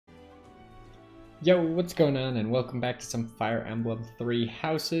Yo, what's going on, and welcome back to some Fire Emblem 3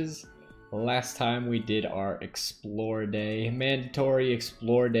 houses. Last time we did our Explore Day, mandatory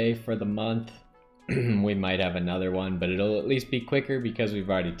Explore Day for the month. We might have another one, but it'll at least be quicker because we've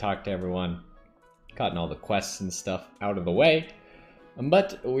already talked to everyone, gotten all the quests and stuff out of the way.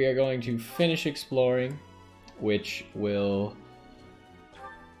 But we are going to finish exploring, which will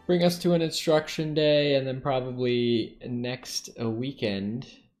bring us to an instruction day, and then probably next weekend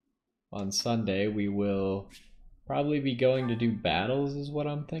on Sunday we will probably be going to do battles, is what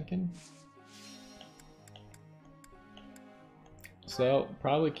I'm thinking. So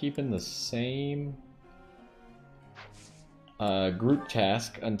probably keeping the same group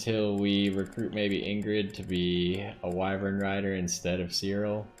task until we recruit maybe Ingrid to be a Wyvern Rider instead of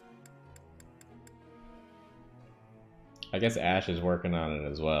Cyril. I guess Ash is working on it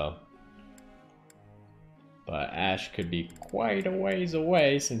as well. But Ash could be quite a ways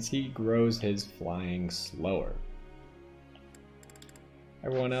away since he grows his flying slower.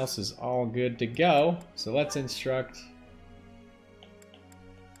 Everyone else is all good to go, so let's instruct.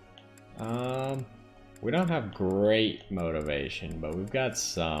 We don't have great motivation, but we've got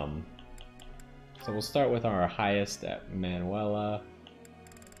some. So we'll start with our highest at Manuela.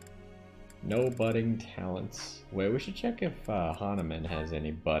 No budding talents. Wait, we should check if Hahnemann has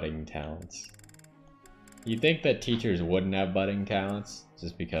any budding talents. You'd think that teachers wouldn't have budding talents,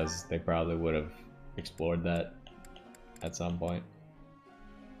 just because they probably would have explored that at some point.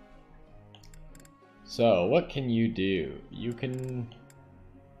 So, what can you do? You can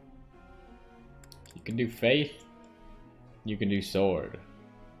do faith. You can do sword.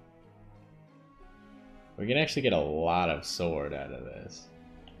 We can actually get a lot of sword out of this.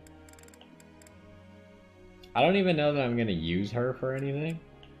 I don't even know that I'm gonna use her for anything.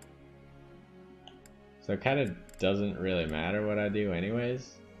 So it kind of doesn't really matter what I do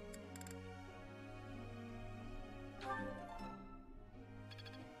anyways.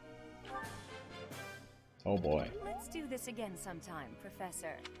 Oh boy. Let's do this again sometime,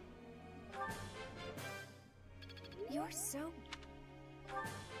 Professor. You're so...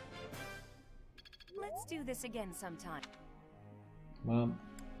 Let's do this again sometime. Mom.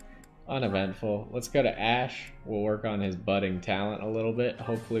 Uneventful. Let's go to Ash. We'll work on his budding talent a little bit.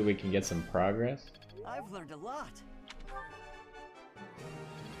 Hopefully we can get some progress. I've learned a lot.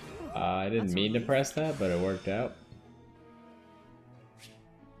 I didn't mean to press that, but it worked out.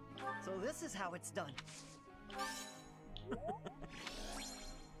 So this is how it's done.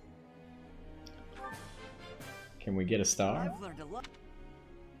 Can we get a star? I've learned a lot.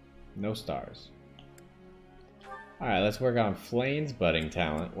 No stars. Alright, let's work on Flane's budding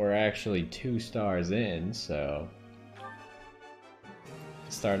talent. We're actually 2 stars in, so...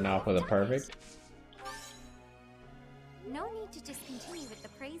 Starting off with a perfect. No need to just continue with the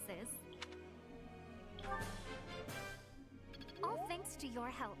praises. All thanks to your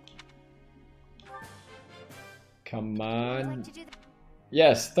help. Come Would you on. like to do the...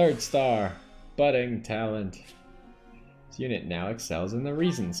 Yes, 3rd star. Budding talent. This unit now excels in the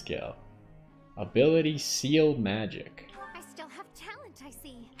Reason skill. Ability Seal Magic. I still have talent, I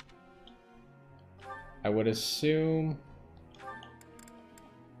see. I would assume...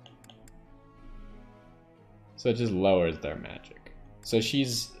 So it just lowers their magic. So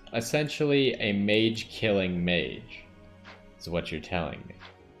she's essentially a mage killing mage, is what you're telling me.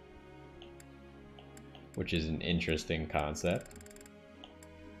 Which is an interesting concept.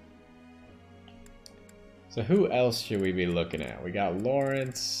 So who else should we be looking at? We got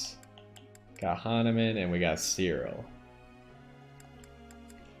Lawrence, got Hahnemann, and we got Cyril.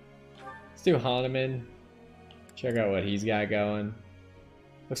 Let's do Hahnemann. Check out what he's got going.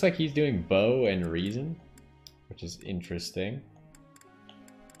 Looks like he's doing bow and reason, which is interesting.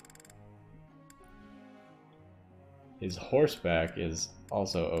 His horseback is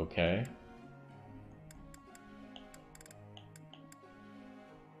also okay.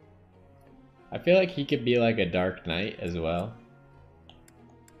 I feel like he could be like a Dark Knight as well.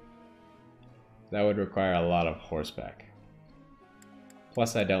 That would require a lot of horseback.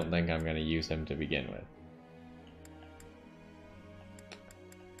 Plus, I don't think I'm going to use him to begin with.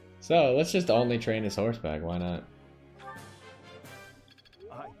 So, let's just only train his horseback, why not?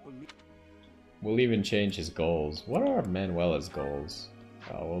 We'll even change his goals. What are Manuela's goals?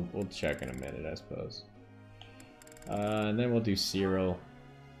 Oh, we'll check in a minute, I suppose. And then we'll do Cyril.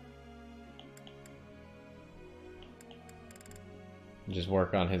 Just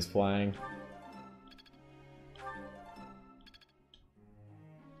work on his flying.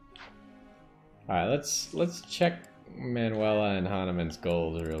 Alright, let's check Manuela and Hahnemann's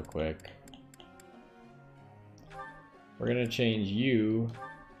goals real quick. We're gonna change you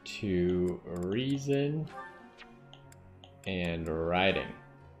to reason and writing.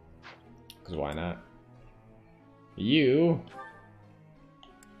 Because why not? You,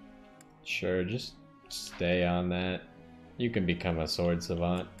 sure, just stay on that. You can become a sword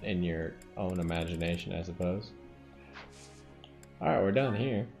savant in your own imagination, I suppose. Alright, we're done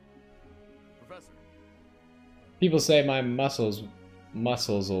here. Professor. People say my muscles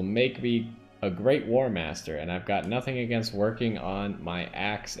will make me a great war master, and I've got nothing against working on my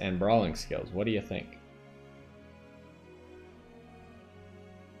axe and brawling skills. What do you think?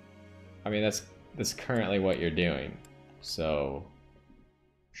 I mean, that's currently what you're doing, so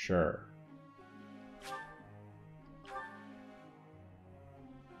sure.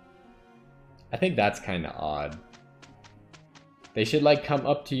 I think that's kind of odd. They should like come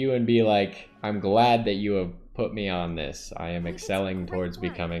up to you and be like, I'm glad that you have put me on this. I am excelling towards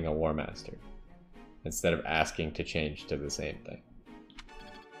becoming a war master. Instead of asking to change to the same thing.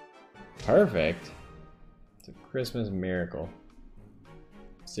 Perfect. It's a Christmas miracle.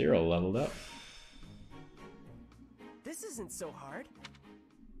 0 leveled up. This isn't so hard.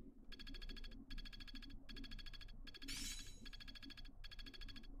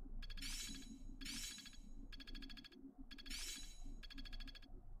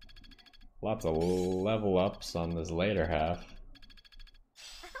 Lots of level ups on this later half.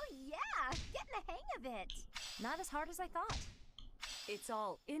 Oh yeah, getting the hang of it. Not as hard as I thought. It's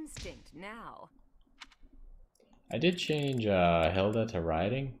all instinct now. I did change Hilda to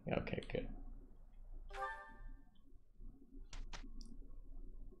riding. Okay, good.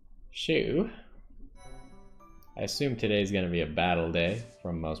 Shoo. I assume today's gonna be a battle day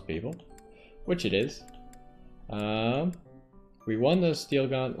from most people, which it is. We won those Steel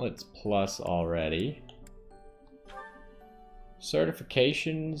Gauntlets Plus already.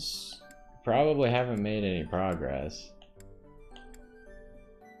 Certifications, probably haven't made any progress.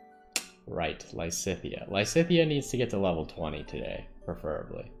 Right, Lysithea. Lysithea needs to get to level 20 today,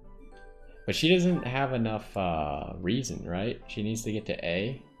 preferably. But she doesn't have enough reason, right? She needs to get to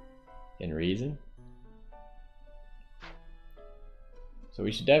A in reason. So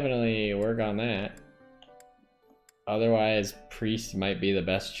we should definitely work on that. Otherwise, Priest might be the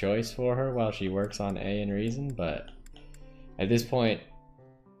best choice for her while she works on A and Reason, but at this point,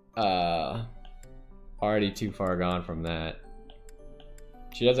 already too far gone from that.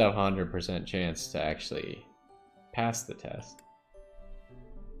 She does have a 100% chance to actually pass the test.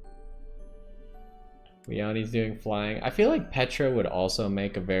 Leonie's doing flying. I feel like Petra would also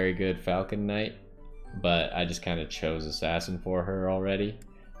make a very good Falcon Knight, but I just kind of chose Assassin for her already.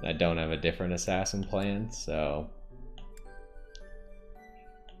 And I don't have a different Assassin planned, so...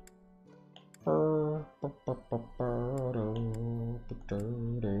 Oh,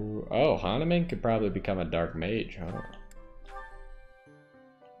 Hanuman could probably become a Dark Mage, huh?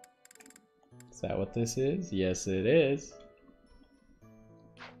 Is that what this is? Yes, it is.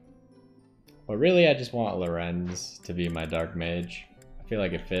 But really, I just want Lorenz to be my Dark Mage. I feel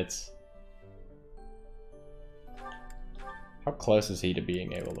like it fits. How close is he to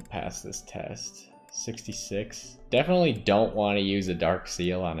being able to pass this test? 66. Definitely don't want to use a Dark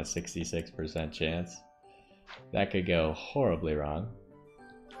Seal on a 66% chance. That could go horribly wrong.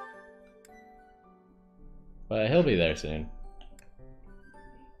 But he'll be there soon.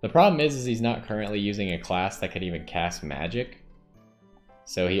 The problem is he's not currently using a class that could even cast magic.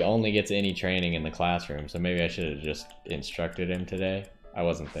 So he only gets any training in the classroom. So maybe I should have just instructed him today. I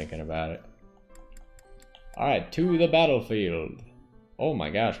wasn't thinking about it. Alright, to the battlefield. Oh my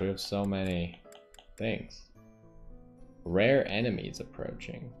gosh, we have so many things. Rare enemies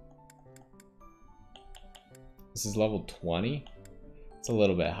approaching. This is level 20? It's a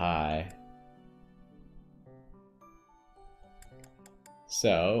little bit high.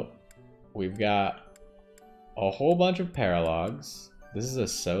 So, we've got a whole bunch of paralogs. This is a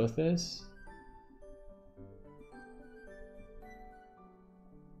Sothis.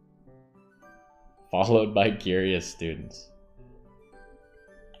 Followed by curious students.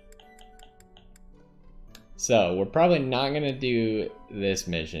 So, we're probably not going to do this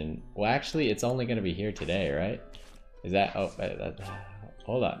mission. Well, actually, it's only going to be here today, right? Is that... Oh,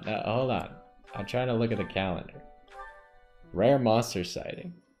 hold on. No, hold on. I'm trying to look at the calendar. Rare monster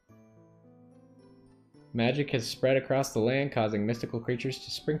sighting. Magic has spread across the land, causing mystical creatures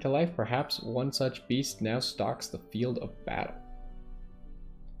to spring to life. Perhaps one such beast now stalks the field of battle.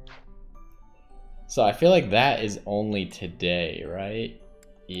 So I feel like that is only today, right?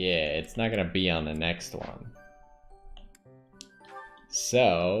 Yeah, it's not going to be on the next one.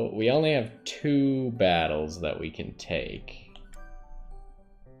 So, we only have 2 battles that we can take.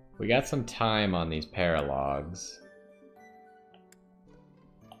 We got some time on these paralogs.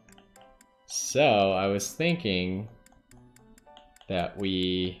 So I was thinking that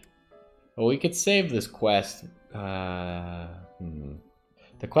we could save this quest. The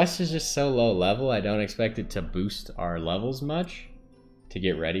quest is just so low level, I don't expect it to boost our levels much to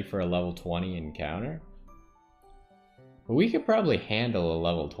get ready for a level 20 encounter. But we could probably handle a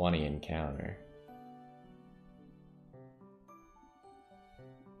level 20 encounter.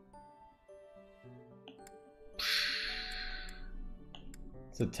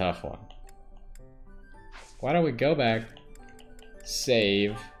 It's a tough one. Why don't we go back,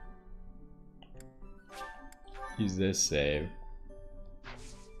 save, use this save.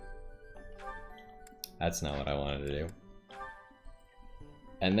 That's not what I wanted to do.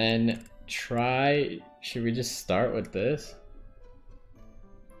 And then try, should we just start with this?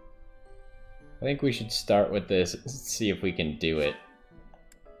 I think we should start with this, see if we can do it.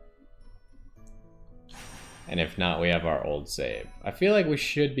 And if not, we have our old save. I feel like we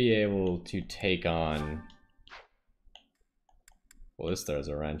should be able to take on... Well, this throws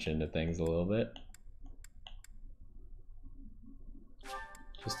a wrench into things a little bit.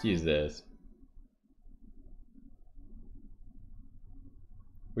 Just use this.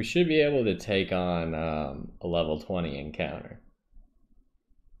 We should be able to take on a level 20 encounter.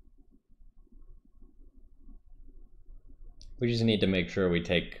 We just need to make sure we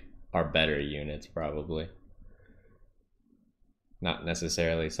take our better units, probably. Not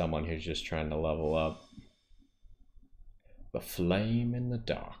necessarily someone who's just trying to level up. The flame in the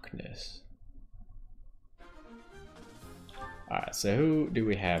darkness. Alright, so who do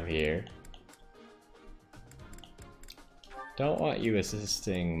we have here? Don't want you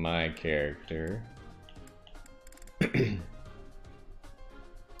assisting my character.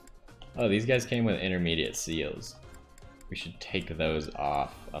 Oh, these guys came with intermediate seals. We should take those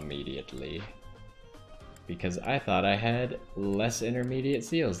off immediately. Because I thought I had less intermediate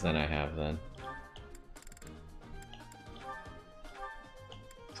seals than I have then.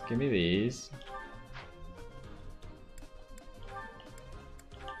 Just give me these.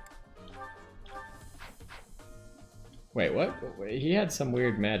 Wait, what? He had some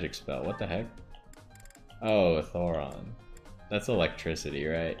weird magic spell. What the heck? Oh, Thoron. That's electricity,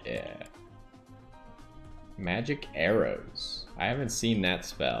 right? Yeah. Magic arrows. I haven't seen that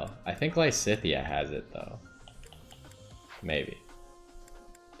spell. I think Lysithea has it, though. Maybe.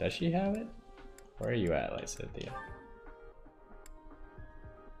 Does she have it? Where are you at, Lysithea?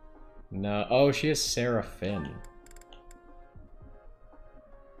 No. Oh, she has Seraphim.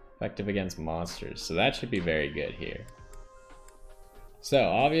 Effective against monsters. So that should be very good here. So,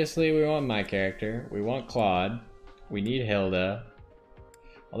 obviously, we want my character. We want Claude. We need Hilda.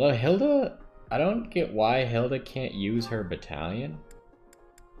 Although Hilda... I don't get why Hilda can't use her battalion.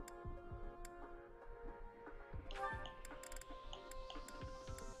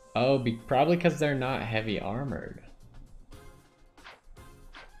 Oh, probably because they're not heavy armored.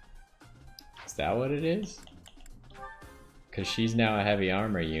 Is that what it is? Because she's now a heavy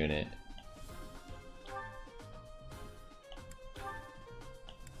armor unit.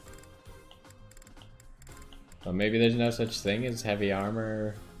 Well, maybe there's no such thing as heavy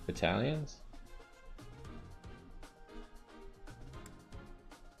armor battalions?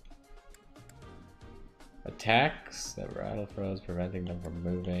 Attacks that rattle throws, preventing them from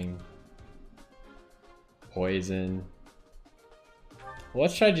moving. Poison. Well,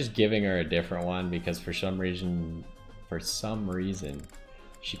 let's try just giving her a different one because for some reason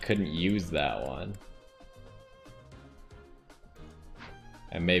she couldn't use that one.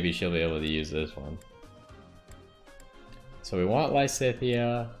 And maybe she'll be able to use this one. So we want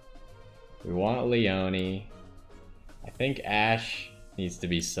Lysithea. We want Leone. I think Ash needs to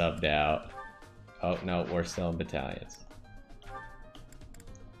be subbed out. Oh, no, we're still in battalions.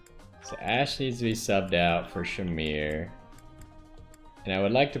 So Ash needs to be subbed out for Shamir. And I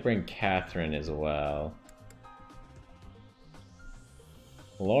would like to bring Catherine as well.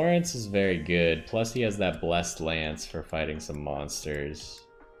 Lawrence is very good, plus he has that Blessed Lance for fighting some monsters.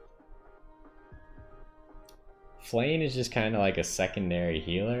 Flane is just kind of like a secondary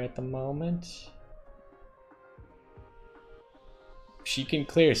healer at the moment. She can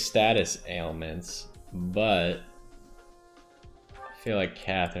clear status ailments, but I feel like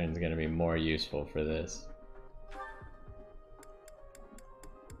Catherine's going to be more useful for this.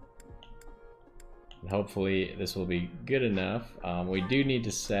 And hopefully this will be good enough. We do need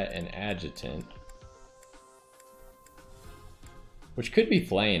to set an adjutant. Which could be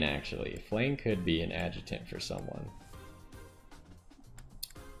Flane, actually. Flane could be an adjutant for someone.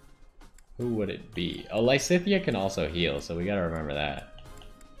 Who would it be? Oh, Lysithea can also heal, so we gotta remember that.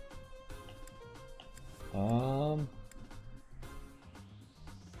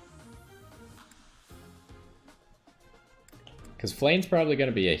 Because Flame's probably going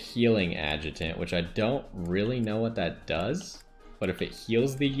to be a healing adjutant, which I don't really know what that does. But if it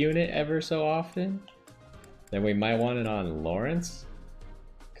heals the unit ever so often, then we might want it on Lawrence.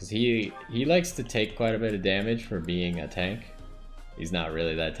 Because he likes to take quite a bit of damage for being a tank. He's not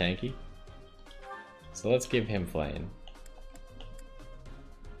really that tanky. So let's give him Flame.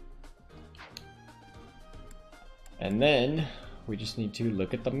 And then we just need to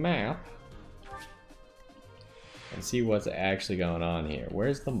look at the map and see what's actually going on here.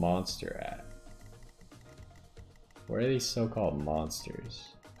 Where's the monster at? Where are these so-called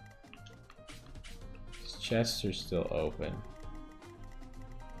monsters? These chests are still open.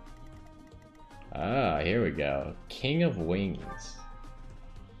 Ah, here we go. King of Wings.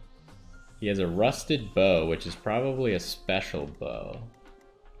 He has a rusted bow, which is probably a special bow.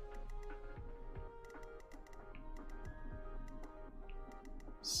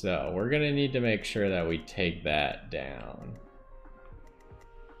 So, we're gonna need to make sure that we take that down.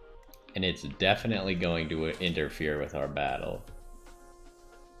 And it's definitely going to interfere with our battle.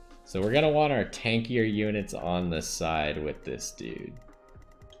 So we're gonna want our tankier units on the side with this dude.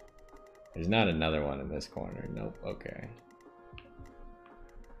 There's not another one in this corner. Nope, okay.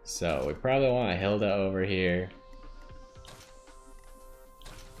 So, we probably want Hilda over here.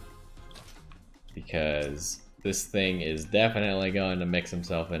 Because this thing is definitely going to mix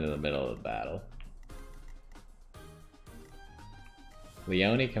himself into the middle of the battle.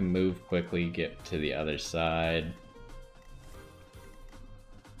 Leone can move quickly, get to the other side.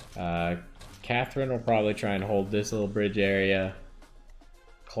 Catherine will probably try and hold this little bridge area.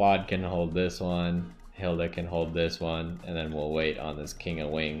 Claude can hold this one. Hilda can hold this one, and then we'll wait on this King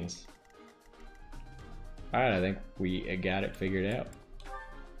of Wings. Alright, I think we got it figured out.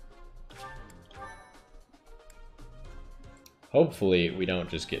 Hopefully we don't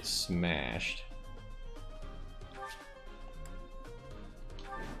just get smashed.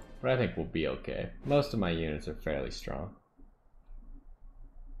 But I think we'll be okay. Most of my units are fairly strong.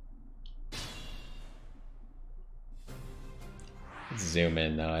 Let's zoom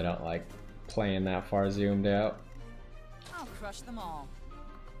in though, I don't like playing that far zoomed out. I'll crush them all.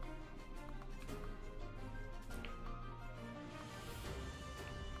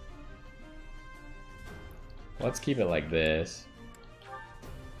 Let's keep it like this.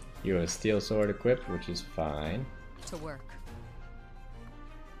 You have a steel sword equipped, which is fine. To work.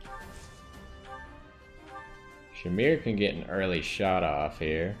 Shamir can get an early shot off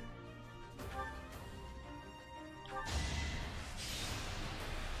here.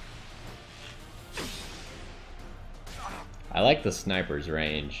 I like the sniper's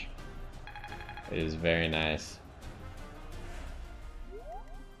range. It is very nice.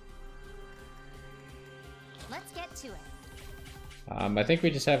 Let's get to it. I think we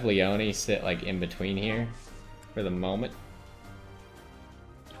just have Leone sit like in between here for the moment.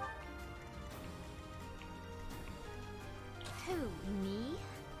 Who, me?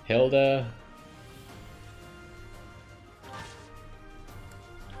 Hilda.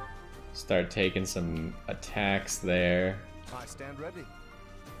 Start taking some attacks there. I stand ready.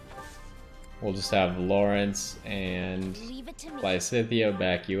 We'll just have Lawrence and Leave it to me. Lysithia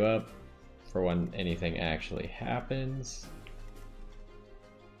back you up for when anything actually happens.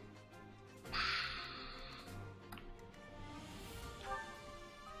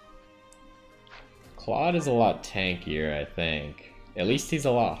 Claude is a lot tankier, I think. At least he's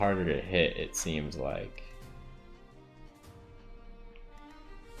a lot harder to hit, it seems like.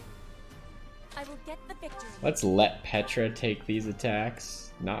 I will get the victory. Let's let Petra take these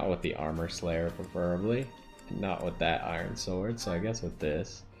attacks. Not with the Armor Slayer, preferably. Not with that Iron Sword, so I guess with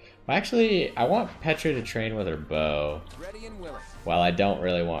this. Well, actually, I want Petra to train with her bow. Ready and willing. While I don't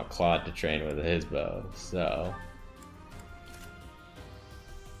really want Claude to train with his bow, so...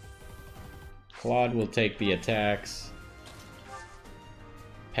 Claude will take the attacks.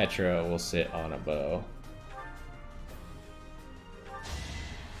 Petra will sit on a bow.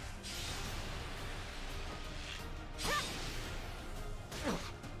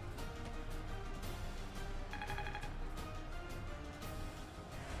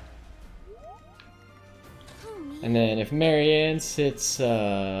 And then if Marianne sits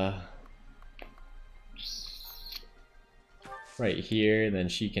right here, then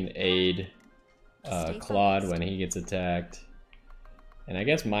she can aid Claude when he gets attacked. And I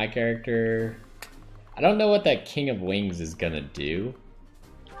guess my character, I don't know what that King of Wings is gonna do.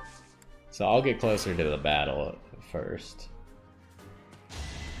 So I'll get closer to the battle first.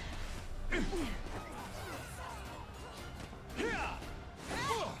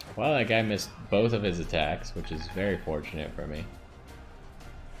 Well, that guy missed both of his attacks, which is very fortunate for me.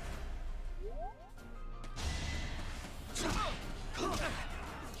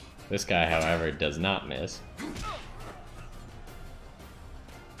 This guy, however, does not miss.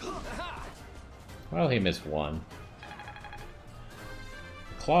 Well, he missed one.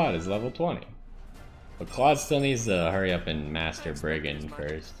 Claude is level 20. But Claude still needs to hurry up and master Brigand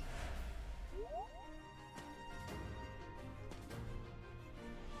first.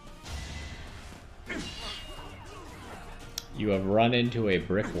 You have run into a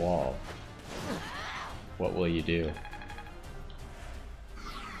brick wall. What will you do?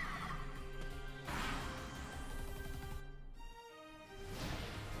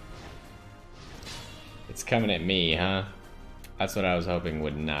 It's coming at me, huh? That's what I was hoping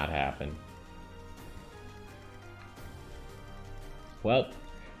would not happen. Well,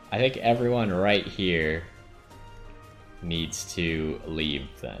 I think everyone right here needs to leave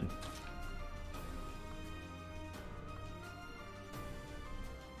then.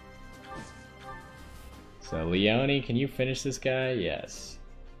 So Leone, can you finish this guy? Yes.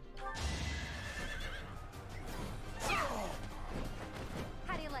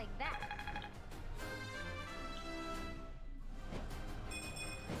 How do you like that?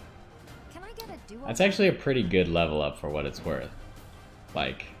 Can I get a duo? That's actually a pretty good level up for what it's worth.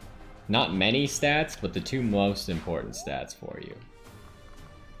 Like, not many stats, but the two most important stats for you.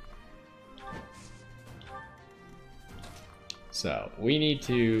 So, we need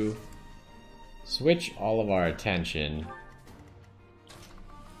to switch all of our attention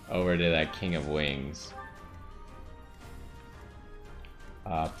over to that King of Wings.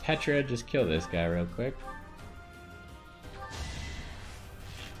 Petra, just kill this guy real quick.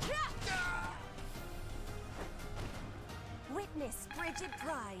 Witness frigid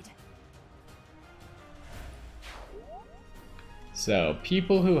pride. So,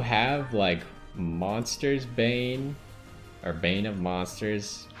 people who have, like, Monsters Bane, or Bane of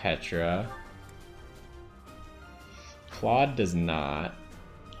Monsters, Petra. Claude does not.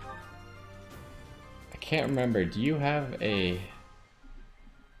 I can't remember, do you have a...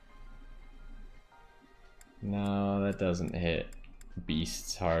 No, that doesn't hit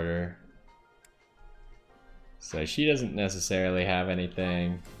beasts harder. So she doesn't necessarily have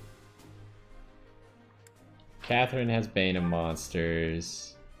anything. Catherine has Bane of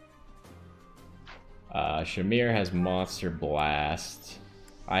Monsters. Shamir has Monster Blast.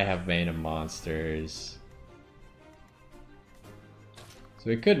 I have Bane of Monsters. So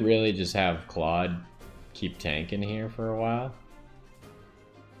we could really just have Claude keep tanking here for a while.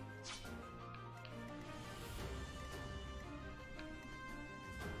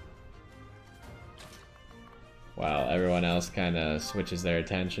 While everyone else kind of switches their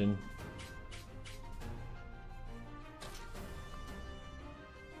attention.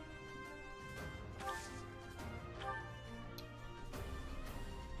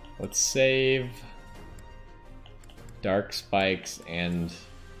 Let's save Dark Spikes and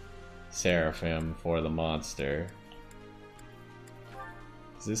Seraphim for the monster.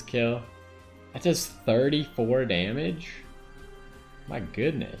 Does this kill? That does 34 damage? My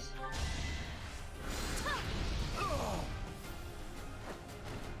goodness.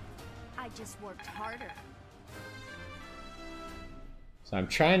 I just worked harder. So I'm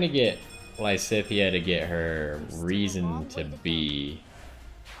trying to get Lysithea to get her reason to be,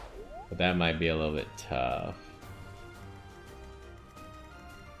 but that might be a little bit tough.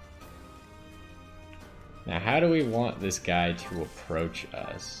 Now, how do we want this guy to approach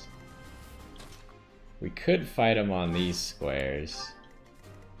us? We could fight him on these squares.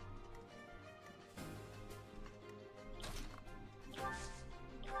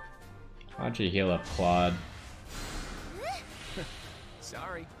 Why don't you heal up Claude?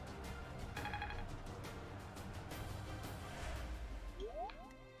 Sorry.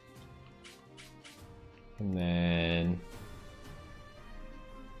 And then...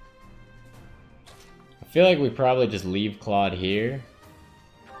 I feel like we probably just leave Claude here.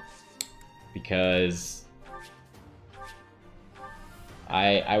 Because...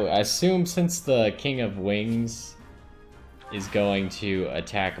 I assume since the King of Wings is going to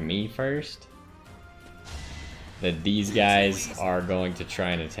attack me first, that these guys are going to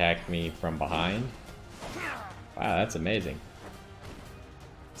try and attack me from behind. Wow, that's amazing.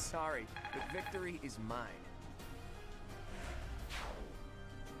 Sorry, but victory is mine.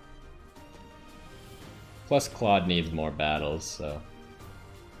 Plus Claude needs more battles, so...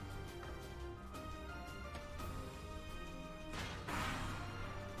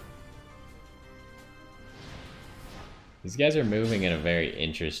 These guys are moving in a very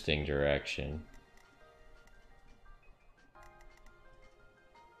interesting direction.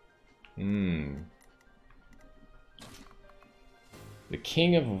 The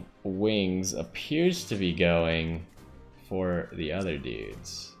King of Wings appears to be going for the other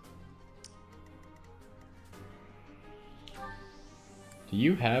dudes. Do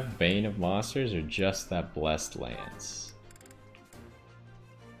you have Bane of Monsters or just that Blessed Lance?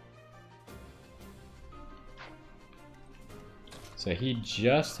 So he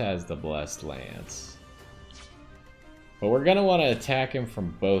just has the Blessed Lance. But we're gonna want to attack him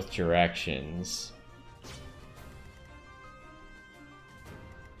from both directions.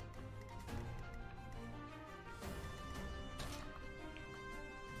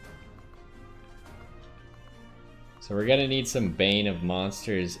 So we're gonna need some Bane of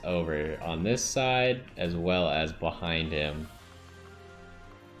Monsters over on this side as well as behind him.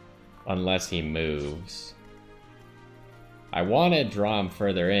 Unless he moves. I want to draw him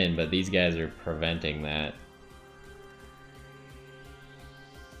further in, but these guys are preventing that.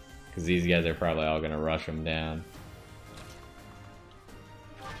 Because these guys are probably all gonna rush him down.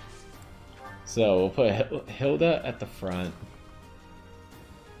 So we'll put Hilda at the front.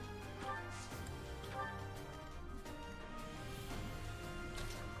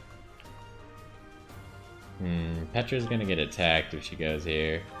 Petra's gonna get attacked if she goes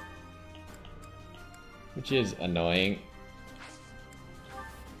here. Which is annoying.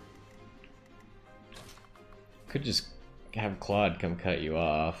 Could just have Claude come cut you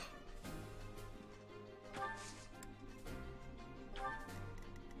off.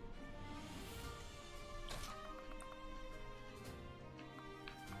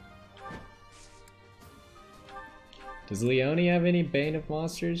 Does Leonie have any Bane of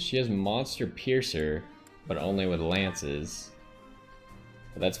Monsters? She has Monster Piercer, but only with lances.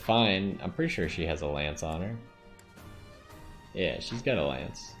 But that's fine. I'm pretty sure she has a lance on her. Yeah, she's got a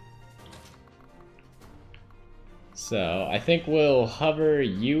lance. So, I think we'll hover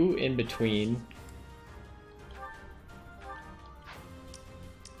you in between.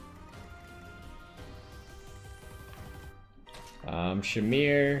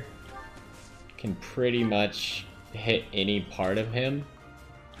 Shamir can pretty much hit any part of him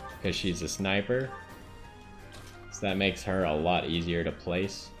because she's a sniper. So that makes her a lot easier to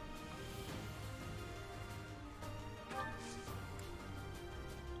place.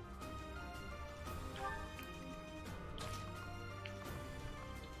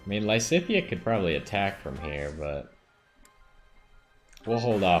 I mean, Lysithia could probably attack from here, but we'll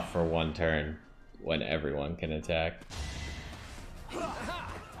hold off for one turn when everyone can attack.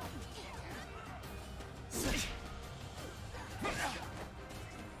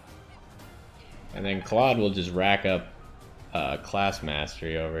 And then Claude will just rack up class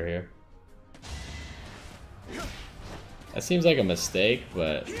mastery over here. That seems like a mistake,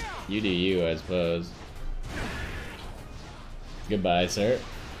 but you do you, I suppose. Goodbye, sir.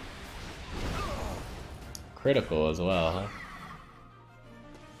 Critical as well, huh?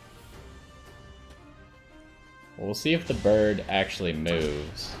 Well, we'll see if the bird actually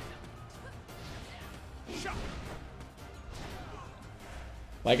moves.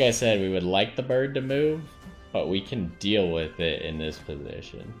 Like I said, we would like the bird to move, but we can deal with it in this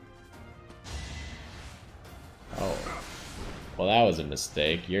position. Oh. Well, that was a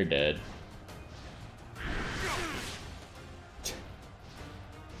mistake. You're dead.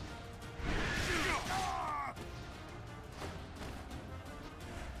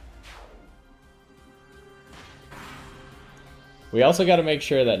 We also got to make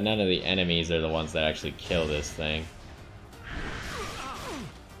sure that none of the enemies are the ones that actually kill this thing.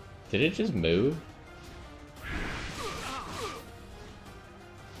 Did it just move?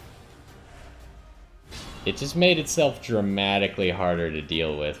 It just made itself dramatically harder to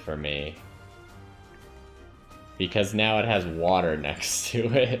deal with for me. Because now it has water next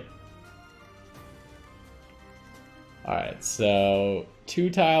to it. Alright, so 2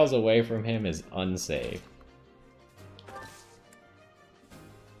 tiles away from him is unsafe.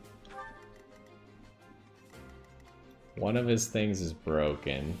 One of his things is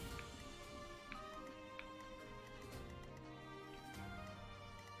broken.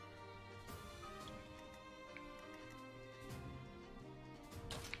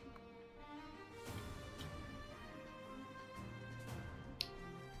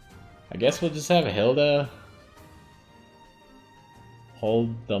 I guess we'll just have Hilda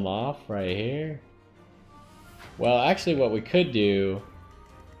hold them off right here. Well, actually what we could do,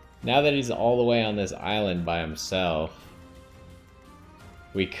 now that he's all the way on this island by himself,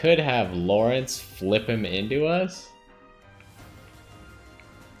 we could have Lawrence flip him into us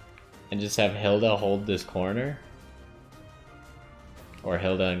and just have Hilda hold this corner. Or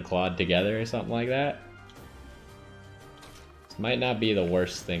Hilda and Claude together or something like that. This might not be the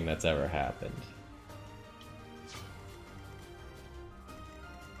worst thing that's ever happened.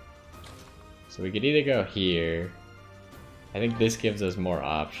 So we could either go here. I think this gives us more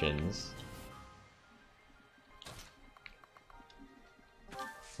options.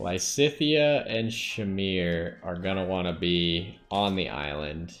 Lysithia and Shamir are gonna want to be on the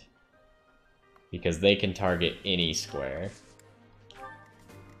island because they can target any square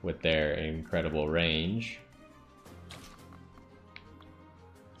with their incredible range.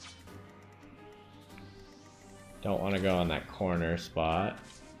 Don't want to go on that corner spot.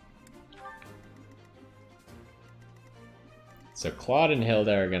 So Claude and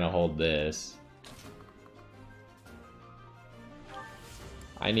Hilda are gonna hold this.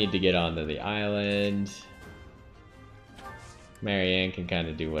 I need to get onto the island. Marianne can kind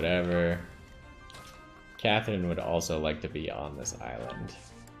of do whatever. Catherine would also like to be on this island.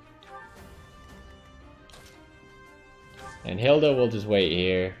 And Hilda will just wait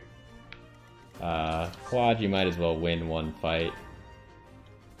here. Claude, you might as well win one fight.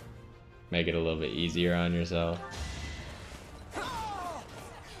 Make it a little bit easier on yourself.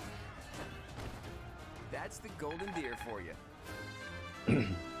 That's the golden deer for you.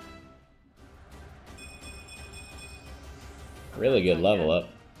 Really good level up.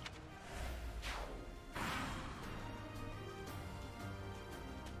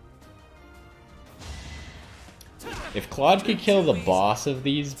 If Claude could kill the boss of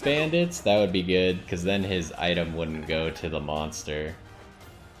these bandits, that would be good, because then his item wouldn't go to the monster.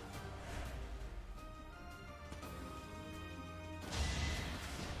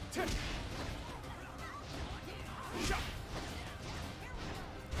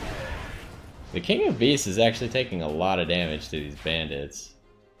 The King of Beasts is actually taking a lot of damage to these bandits.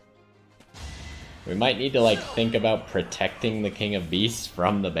 We might need to, like, think about protecting the King of Beasts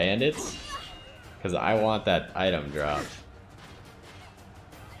from the bandits, because I want that item dropped.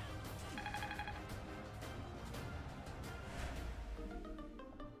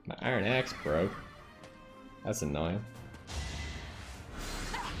 My iron axe broke. That's annoying.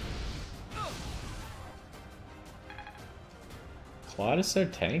 Claude is so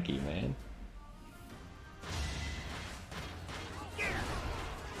tanky, man.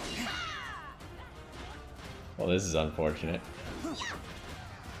 Well, this is unfortunate.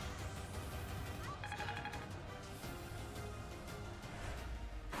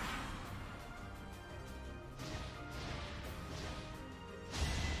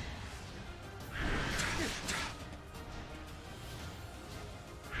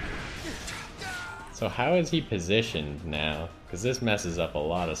 So how is he positioned now? Because this messes up a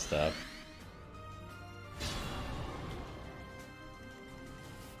lot of stuff.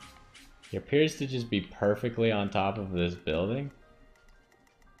 He appears to just be perfectly on top of this building.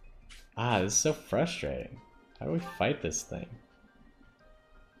 Ah, this is so frustrating. How do we fight this thing?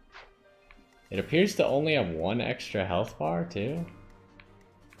 It appears to only have one extra health bar, too.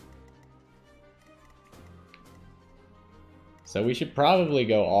 So we should probably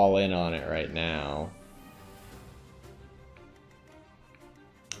go all in on it right now.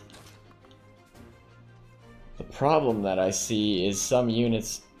 The problem that I see is some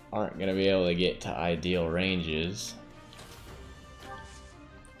units aren't going to be able to get to ideal ranges.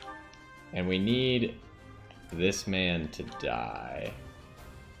 And we need this man to die.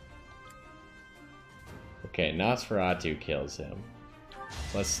 Okay, Nosferatu kills him.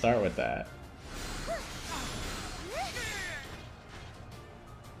 Let's start with that.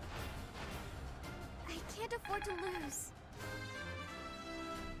 I can't afford to lose.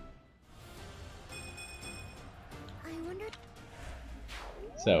 I wondered.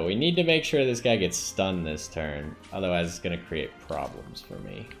 So we need to make sure this guy gets stunned this turn, otherwise it's going to create problems for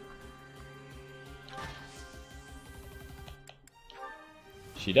me.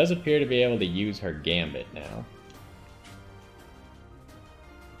 She does appear to be able to use her gambit now.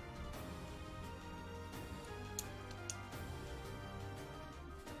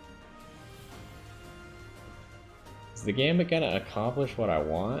 Is the gambit going to accomplish what I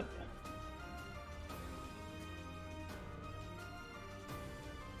want?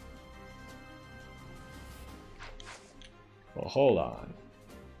 Well, hold on.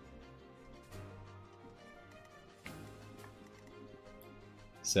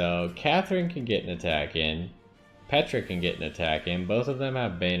 So, Catherine can get an attack in. Petra can get an attack in. Both of them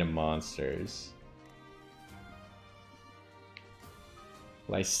have Bane of Monsters.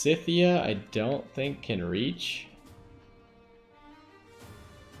 Lysithia, I don't think can reach.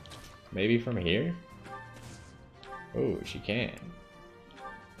 Maybe from here? Oh, she can.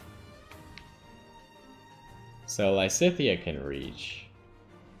 So Lysithia can reach.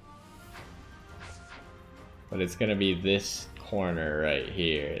 But it's gonna be this corner right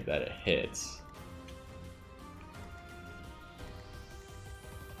here that it hits.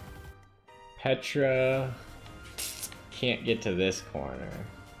 Petra can't get to this corner.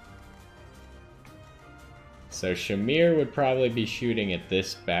 So Shamir would probably be shooting at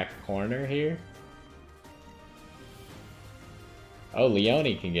this back corner here. Oh,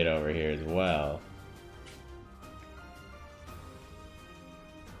 Leone can get over here as well.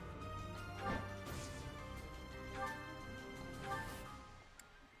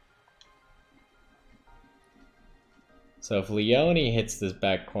 So if Leone hits this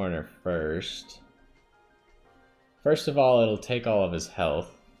back corner first of all, it'll take all of his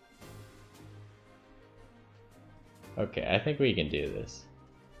health. Okay, I think we can do this.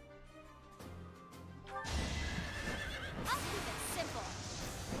 I'll keep it simple.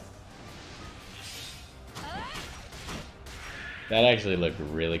 That actually looked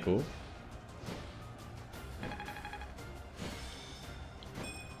really cool.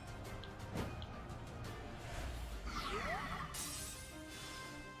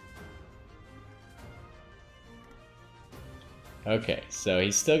 Okay, so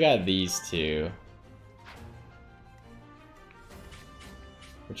he's still got these two,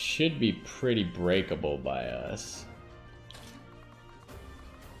 which should be pretty breakable by us.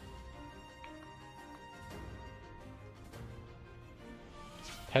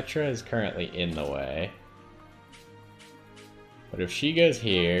 Petra is currently in the way, but if she goes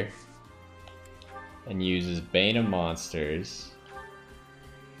here and uses Bane of Monsters,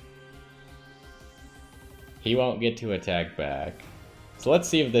 he won't get to attack back. So let's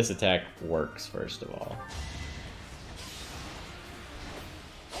see if this attack works first of all.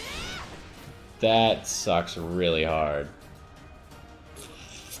 That sucks really hard.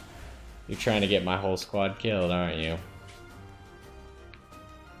 You're trying to get my whole squad killed, aren't you?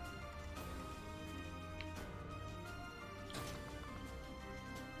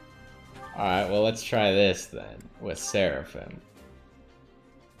 Alright, well let's try this then, with Seraphim.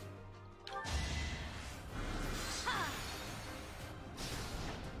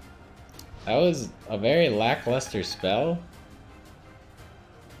 That was a very lackluster spell.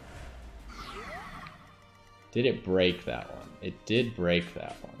 Did it break that one? It did break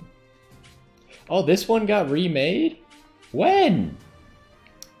that one. Oh, this one got remade? When?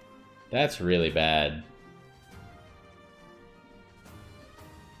 That's really bad.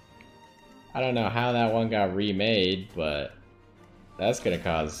 I don't know how that one got remade, but that's gonna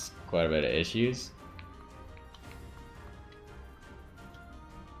cause quite a bit of issues.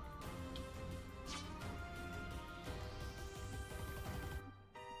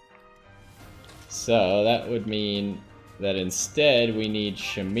 So that would mean that instead we need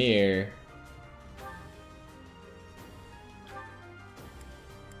Shamir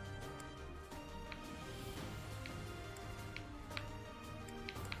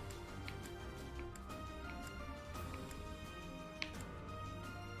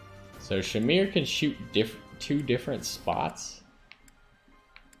So Shamir can shoot two different spots?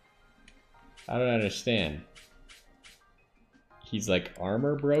 I don't understand. He's like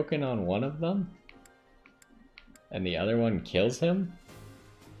armor broken on one of them? And the other one kills him?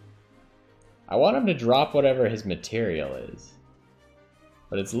 I want him to drop whatever his material is.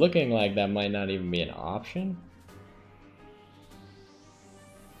 But it's looking like that might not even be an option.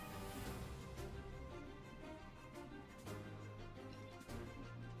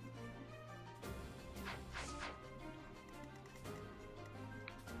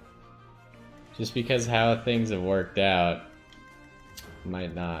 Just because how things have worked out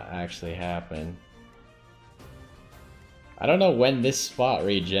might not actually happen. I don't know when this spot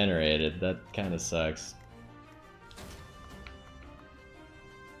regenerated. That kind of sucks.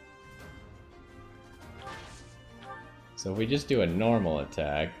 So if we just do a normal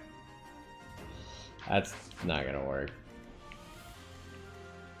attack, that's not gonna work.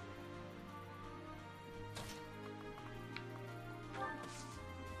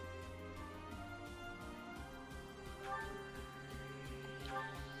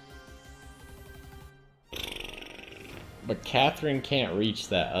 But Catherine can't reach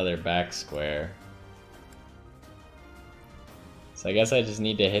that other back square. So I guess I just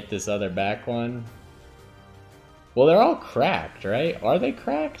need to hit this other back one. Well, they're all cracked, right? Are they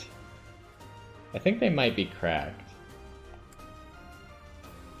cracked? I think they might be cracked.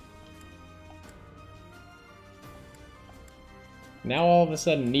 Now all of a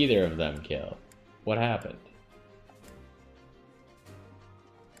sudden neither of them kill. What happened?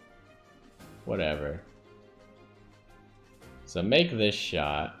 Whatever. So make this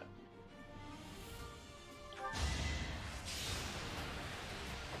shot.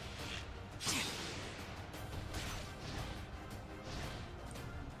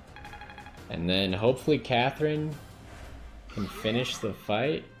 And then hopefully Catherine can finish the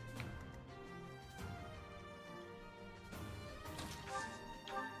fight.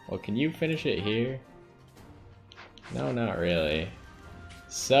 Well, can you finish it here? No, not really.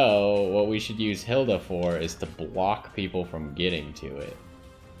 So, what we should use Hilda for is to block people from getting to it.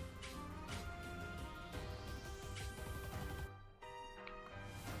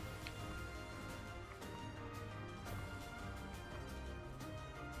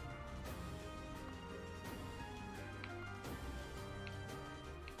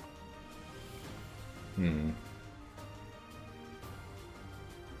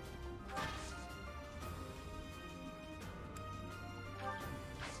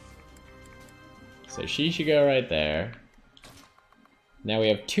 So she should go right there. Now we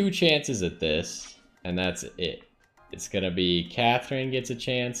have 2 chances at this, and that's it. It's gonna be Catherine gets a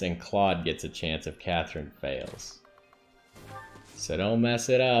chance and Claude gets a chance if Catherine fails. So don't mess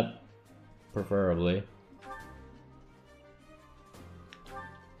it up, preferably.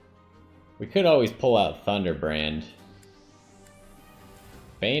 We could always pull out Thunderbrand.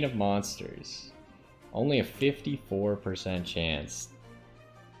 Bane of Monsters. Only a 54% chance.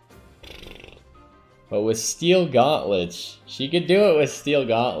 But with Steel Gauntlets, she could do it with Steel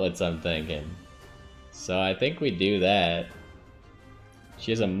Gauntlets, I'm thinking. So I think we do that.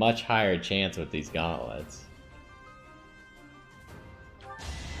 She has a much higher chance with these gauntlets.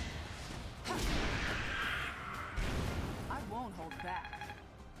 I won't hold back.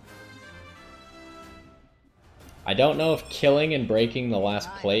 I don't know if killing and breaking the last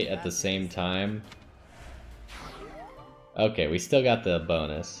plate at the same time. Okay, we still got the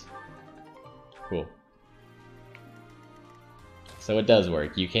bonus. Cool. So it does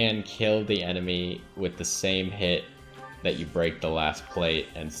work. You can kill the enemy with the same hit that you break the last plate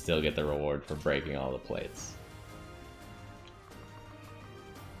and still get the reward for breaking all the plates.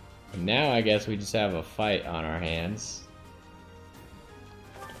 And now I guess we just have a fight on our hands.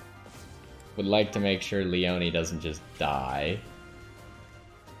 Would like to make sure Leonie doesn't just die.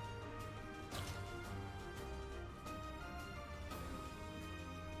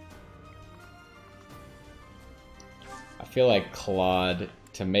 I feel like Claude,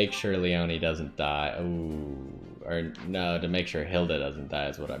 to make sure Leonie doesn't die, or no, to make sure Hilda doesn't die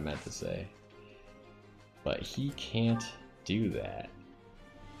is what I meant to say. But he can't do that.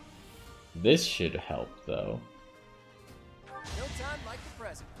 This should help, though. No time like the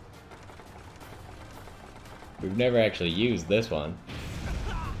present. We've never actually used this one.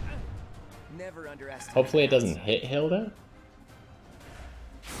 Never underestimate. Hopefully it doesn't hit Hilda.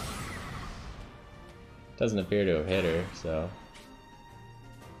 Doesn't appear to have hit her, so.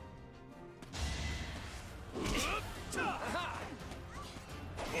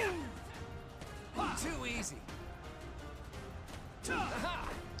 Too easy.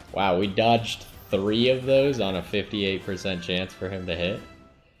 Wow, we dodged 3 of those on a 58% chance for him to hit.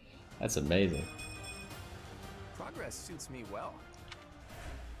 That's amazing. Progress suits me well.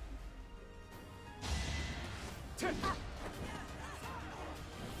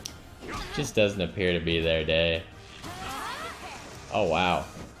 Just doesn't appear to be their day. Oh, wow.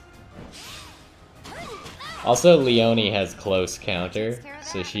 Also, Leonie has close counter,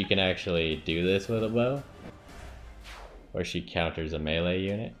 so she can actually do this with a bow. Or she counters a melee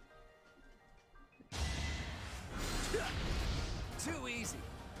unit. Too easy.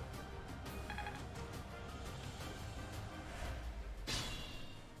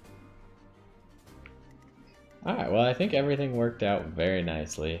 Alright, well I think everything worked out very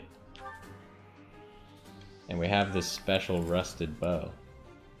nicely. And we have this special rusted bow.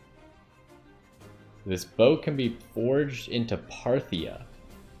 This bow can be forged into Parthia.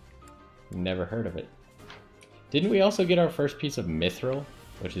 Never heard of it. Didn't we also get our first piece of mithril,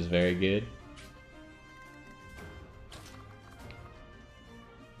 which is very good?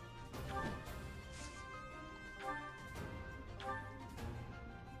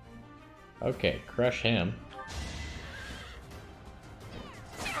 Okay, crush him.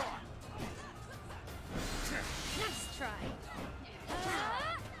 Nice try.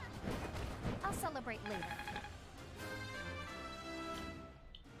 I'll celebrate later.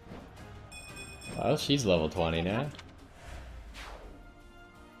 Well, she's level 20 now.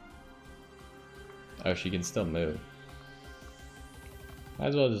 Oh, she can still move. Might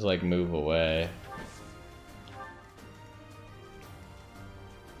as well just like move away.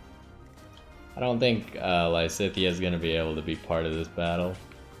 I don't think Lysithea is going to be able to be part of this battle.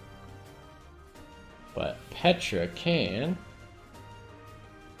 But Petra can.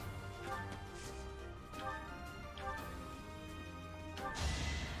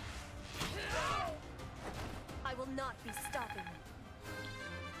 I will not be stopping.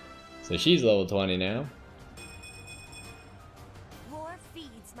 So she's level 20 now. War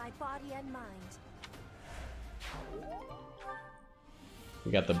feeds my body and mind.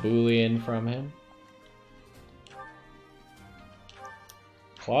 We got the Boolean from him.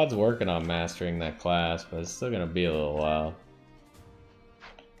 Claude's working on mastering that class, but it's still gonna be a little while.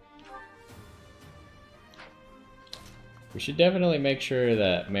 We should definitely make sure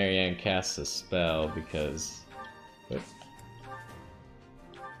that Marianne casts a spell because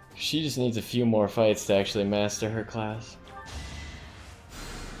she just needs a few more fights to actually master her class.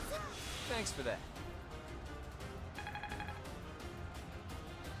 Thanks for that.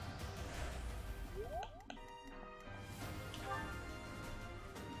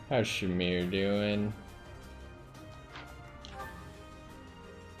 How's Shamir doing?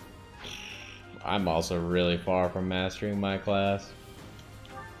 I'm also really far from mastering my class.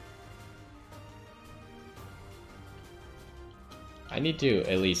 I need to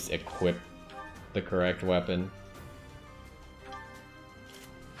at least equip the correct weapon.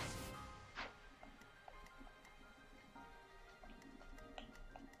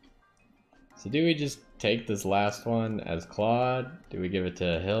 So do we just take this last one as Claude? Do we give it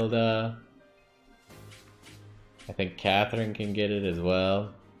to Hilda? I think Catherine can get it as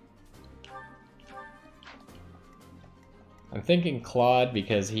well. I'm thinking Claude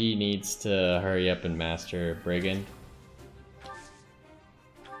because he needs to hurry up and master Brigand.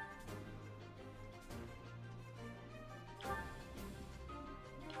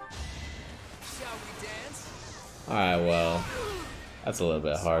 Shall we dance? Alright, well, that's a little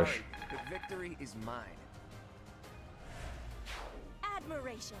bit harsh. Sorry, but victory is mine.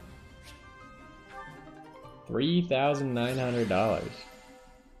 Admiration. $3,900.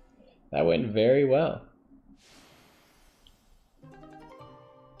 That went very well.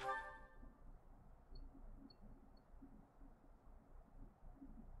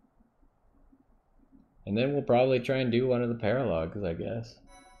 And then we'll probably try and do one of the paralogs, I guess.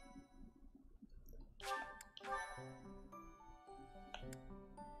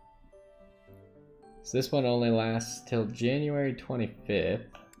 So this one only lasts till January 25th.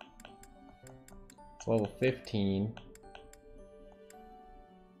 It's level 15.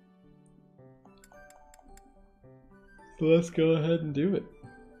 So let's go ahead and do it.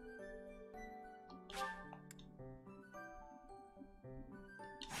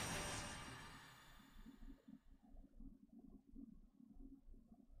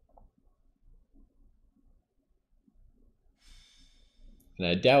 And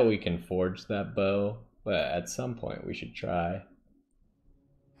I doubt we can forge that bow, but at some point we should try.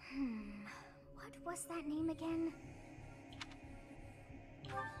 What was that name again?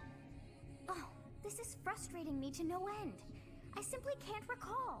 Oh, this is frustrating me to no end. I simply can't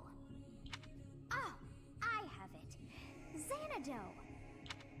recall. Oh, I have it. Xanadu.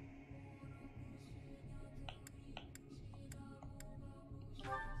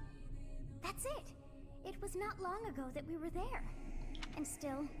 That's it. It was not long ago that we were there. And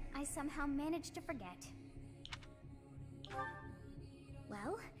still, I somehow managed to forget.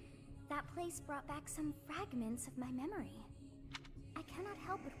 Well, that place brought back some fragments of my memory. I cannot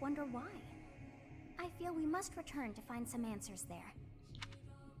help but wonder why. I feel we must return to find some answers there.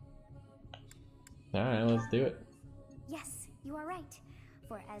 Alright, let's do it. Yes, you are right.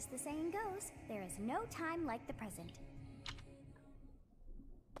 For as the saying goes, there is no time like the present.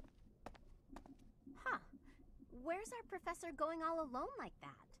 Huh. Where's our professor going all alone like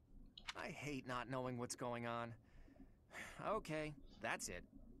that? I hate not knowing what's going on. Okay, that's it.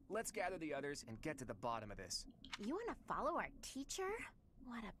 Let's gather the others and get to the bottom of this. You want to follow our teacher?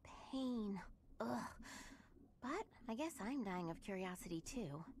 What a pain. Ugh. But I guess I'm dying of curiosity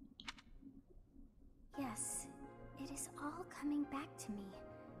too. Yes, it is all coming back to me.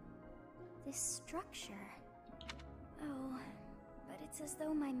 This structure. Oh, but it's as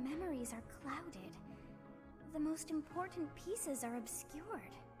though my memories are clouded. The most important pieces are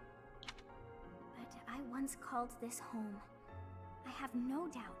obscured. But I once called this home. I have no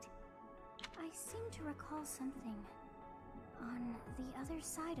doubt. I seem to recall something on the other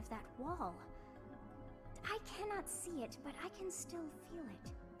side of that wall. I cannot see it, but I can still feel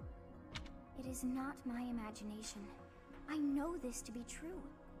it. It is not my imagination. I know this to be true.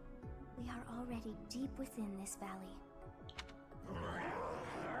 We are already deep within this valley.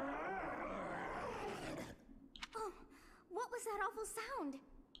 Oh, what was that awful sound?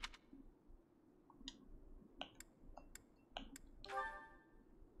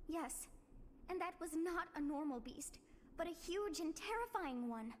 Yes, and that was not a normal beast, but a huge and terrifying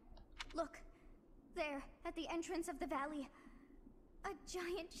one. Look, there, at the entrance of the valley, a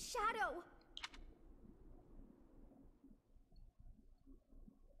giant shadow.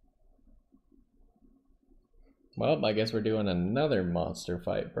 Well, I guess we're doing another monster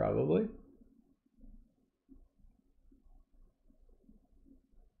fight, probably.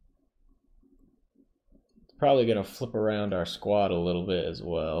 Probably gonna flip around our squad a little bit as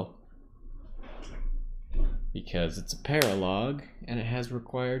well, because it's a paralog and it has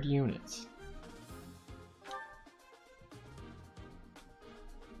required units.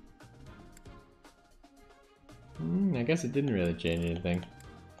 I guess it didn't really change anything,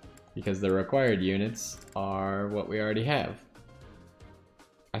 because the required units are what we already have.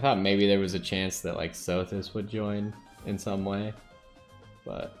 I thought maybe there was a chance that like Sothis would join in some way,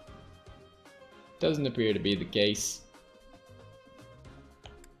 but doesn't appear to be the case.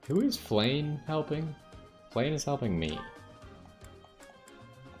 Who is Flane helping? Flane is helping me.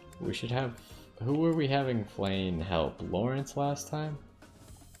 We should have... Who were we having Flane help? Lawrence last time?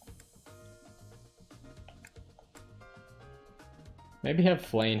 Maybe have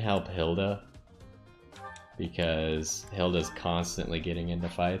Flane help Hilda, because Hilda's constantly getting into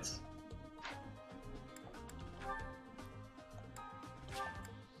fights.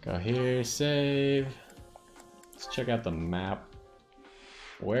 Go here, save. Let's check out the map.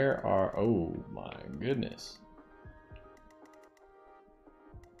 Where are... Oh my goodness.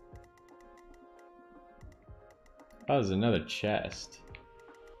 Oh, there's another chest.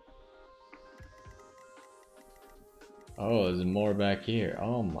 Oh, there's more back here.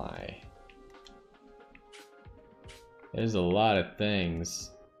 Oh my. There's a lot of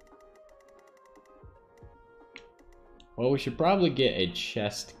things. Well, we should probably get a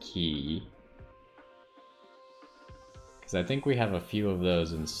chest key, because I think we have a few of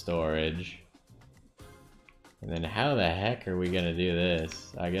those in storage. And then how the heck are we gonna do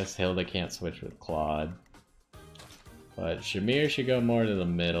this? I guess Hilda can't switch with Claude. But Shamir should go more to the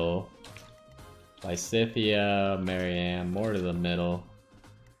middle. Lysithia, Marianne, more to the middle.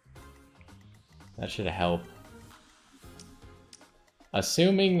 That should help.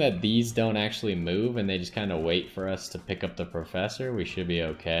 Assuming that these don't actually move and they just kind of wait for us to pick up the professor, we should be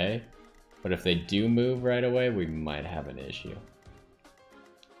okay. But if they do move right away, we might have an issue.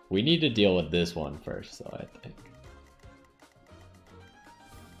 We need to deal with this one first, though, I think.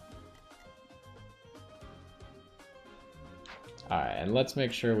 Alright, and let's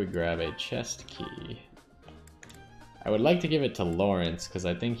make sure we grab a chest key. I would like to give it to Lawrence, because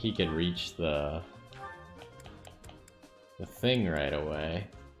I think he can reach the thing right away.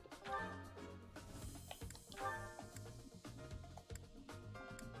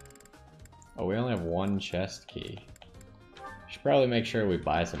 Oh, we only have one chest key. Should probably make sure we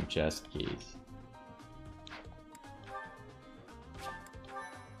buy some chest keys.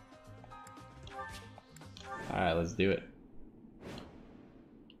 Alright, let's do it.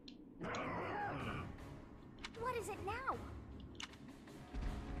 What is it now?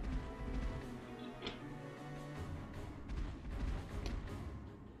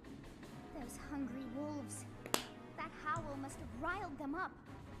 Those hungry wolves. That howl must have riled them up.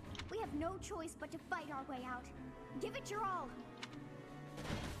 We have no choice but to fight our way out. Give it your all.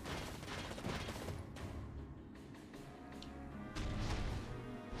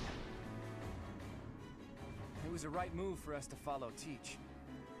 It was the right move for us to follow Teach.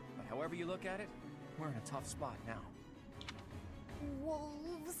 But however you look at it, we're in a tough spot now.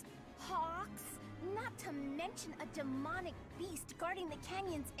 Wolves, hawks, not to mention a demonic beast guarding the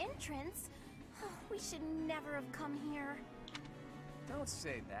canyon's entrance. We should never have come here. Don't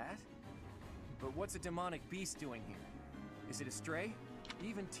say that. But what's a demonic beast doing here? Is it a stray?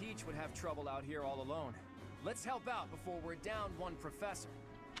 Even Teach would have trouble out here all alone. Let's help out before we're down one professor.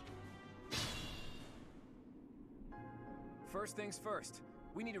 First things first,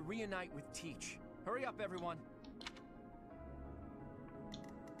 we need to reunite with Teach. Hurry up, everyone.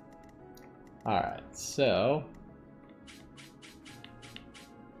 Alright, so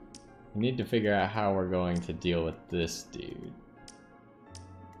we need to figure out how we're going to deal with this dude.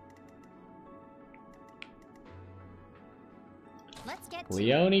 Let's get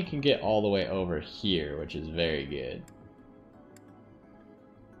Leone can get all the way over here, which is very good.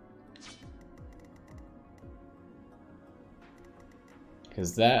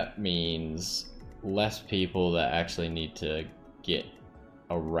 Because that means less people that actually need to get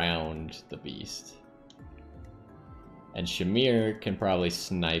around the beast. And Shamir can probably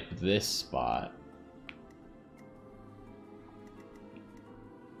snipe this spot.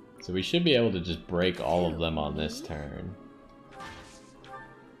 So we should be able to just break all of them on this turn.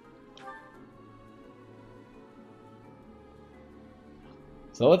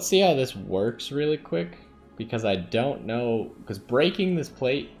 So let's see how this works really quick, because I don't know, because breaking this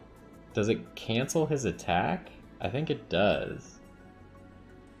plate, does it cancel his attack? I think it does.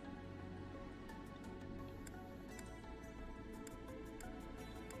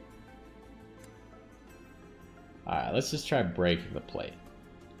 Alright, let's just try breaking the plate.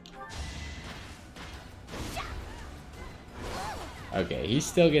 Okay, he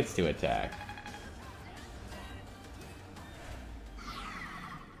still gets to attack.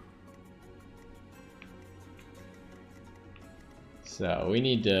 So we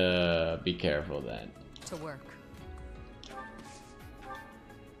need to be careful then. To work.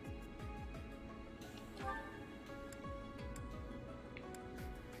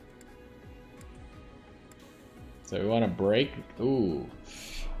 So we want to break. Ooh.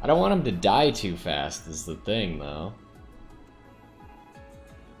 I don't want him to die too fast is the thing though.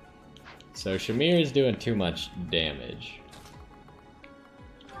 So Shamir is doing too much damage.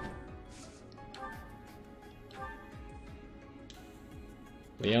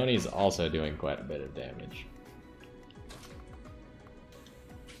 Leonie's also doing quite a bit of damage.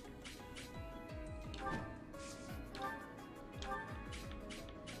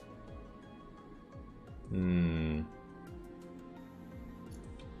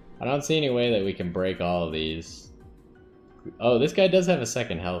 I don't see any way that we can break all of these. Oh, this guy does have a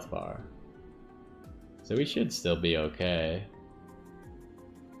second health bar. So we should still be okay.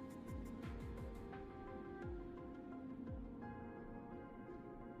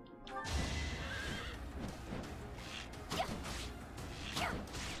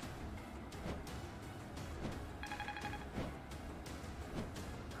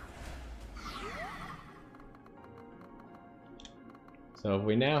 So if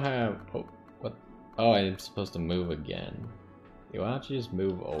we now have, oh, what? Oh, I'm supposed to move again. Yeah, why don't you just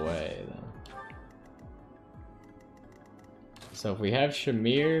move away then? So if we have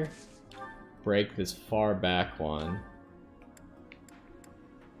Shamir break this far back one.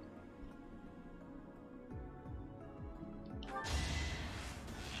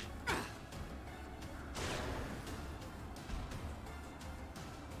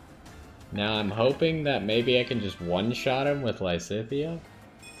 Now I'm hoping that maybe I can just one-shot him with Lysithea.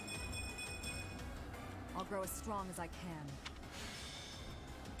 I'll grow as strong as I can.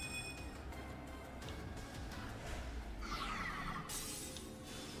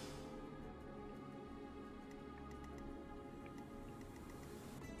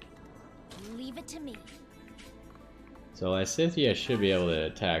 Leave it to me. So Lysithea should be able to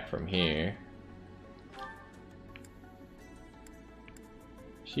attack from here.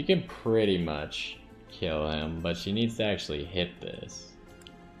 She can pretty much kill him, but she needs to actually hit this.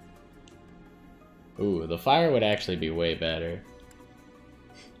 Ooh, the fire would actually be way better.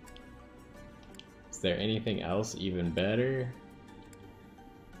 Is there anything else even better?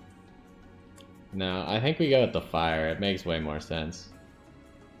 No, I think we go with the fire. It makes way more sense.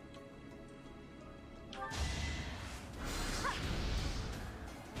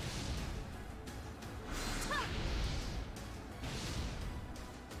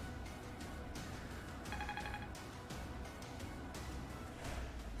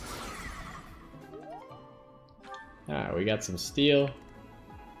 Alright, we got some steel.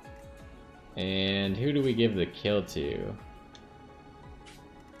 And who do we give the kill to?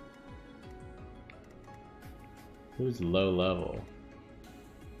 Who's low level?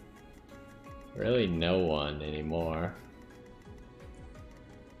 Really no one anymore.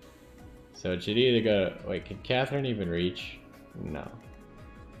 So it should either go... Wait, can Catherine even reach? No.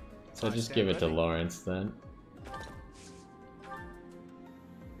 So just give it to Lawrence then.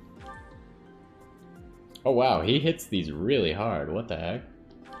 Oh wow, he hits these really hard. What the heck?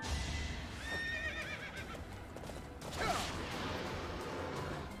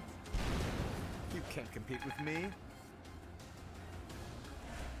 You can't compete with me.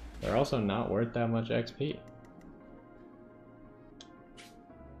 They're also not worth that much XP.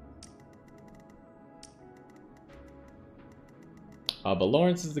 Oh, but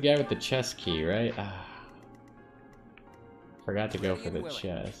Lawrence is the guy with the chest key, right? Forgot to go for the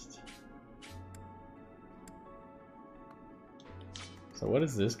chest. So what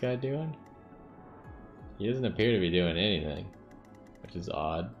is this guy doing? He doesn't appear to be doing anything, which is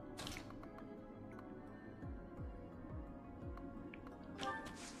odd.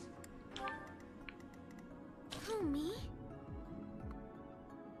 Who, me?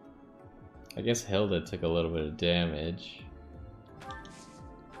 I guess Hilda took a little bit of damage.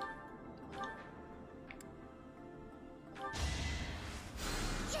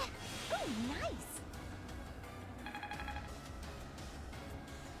 Yeah. Oh, nice.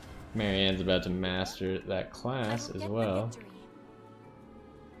 Marianne's about to master that class as well.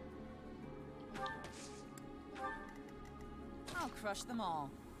 I'll crush them all.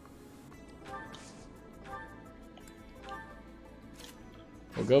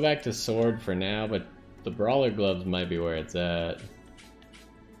 We'll go back to sword for now, but the brawler gloves might be where it's at.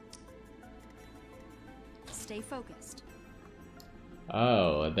 Stay focused.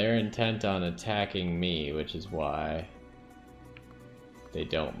 Oh, they're intent on attacking me, which is why. they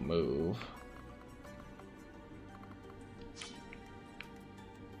don't move.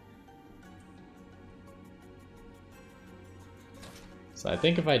 So I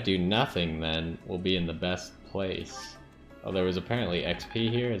think if I do nothing, then we'll be in the best place. Oh, there was apparently XP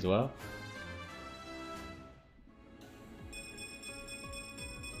here as well.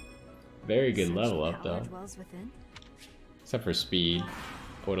 Very good level up though. Except for speed.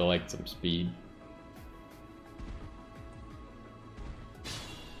 I would have liked some speed.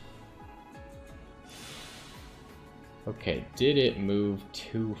 Okay, did it move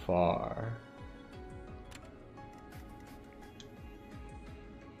too far?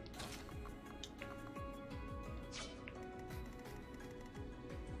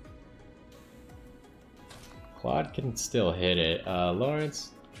 Claude can still hit it.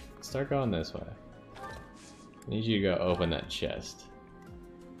 Lawrence, start going this way. I need you to go open that chest.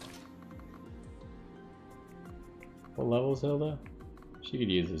 What level is Hilda? She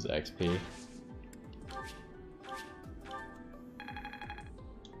could use his XP.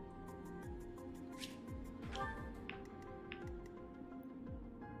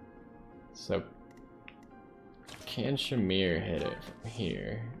 So, can Shamir hit it from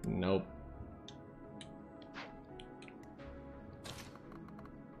here? Nope.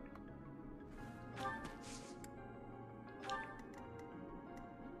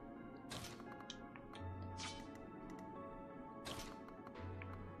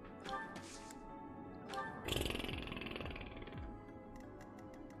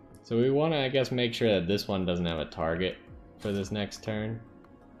 So we want to, I guess, make sure that this one doesn't have a target for this next turn.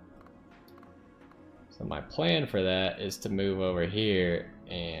 So my plan for that is to move over here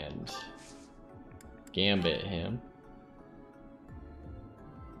and gambit him.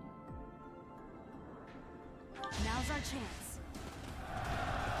 Now's our chance.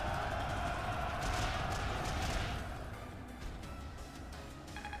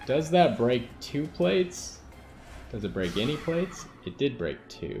 Does that break 2 plates? Does it break any plates? It did break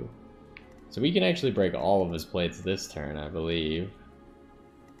 2. So we can actually break all of his plates this turn, I believe.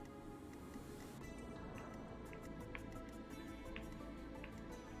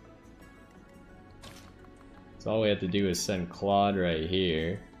 So all we have to do is send Claude right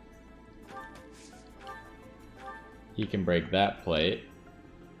here. He can break that plate.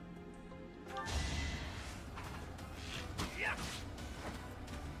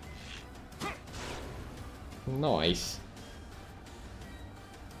 Nice.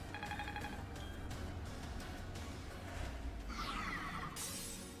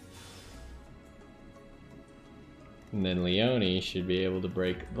 And then Leone should be able to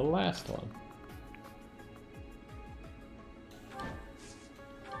break the last one.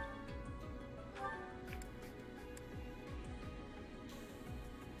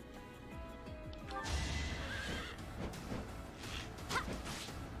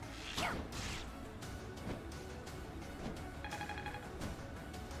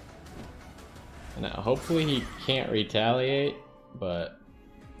 Now, hopefully he can't retaliate, but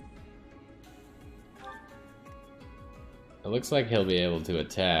it looks like he'll be able to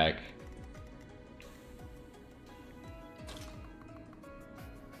attack.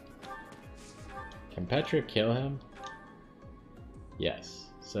 Can Petra kill him? Yes.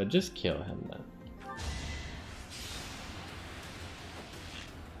 So just kill him then.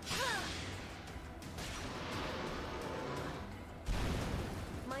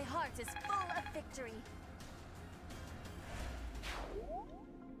 My heart is full of victory.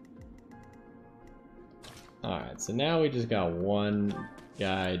 Alright, so now we just got one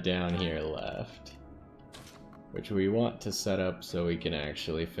guy down here left, which we want to set up so we can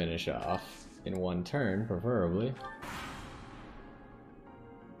actually finish off in one turn, preferably.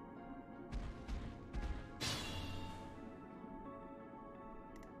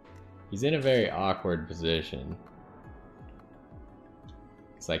 He's in a very awkward position,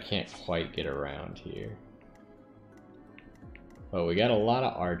 because I can't quite get around here. But we got a lot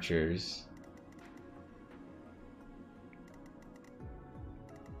of archers.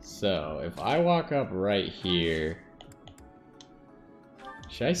 So, if I walk up right here,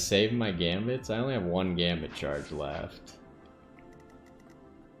 should I save my gambits? I only have one gambit charge left.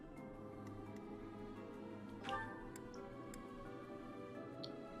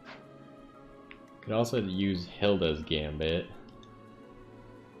 Could also use Hilda's gambit.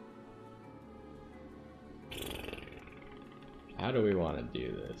 How do we want to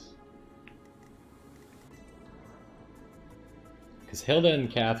do this? Because Hilda and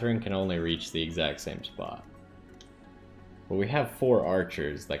Catherine can only reach the exact same spot. But we have 4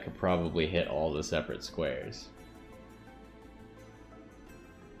 archers that could probably hit all the separate squares.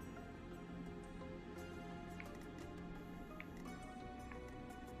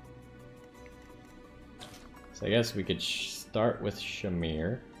 So I guess we could start with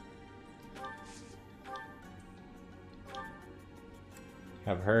Shamir.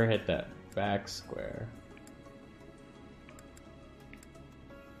 Have her hit that back square.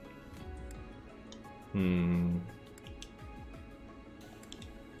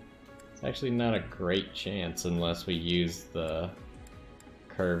 It's actually not a great chance unless we use the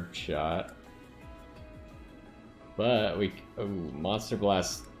curved shot. But we... Ooh, Monster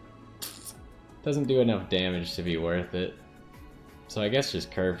Blast doesn't do enough damage to be worth it. So I guess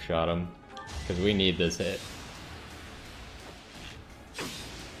just curve shot him, because we need this hit.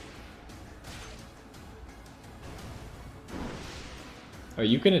 Oh,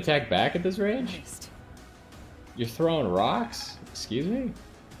 you can attack back at this range? You're throwing rocks? Excuse me?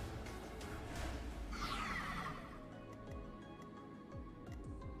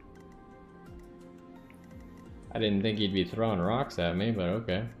 I didn't think he'd be throwing rocks at me, but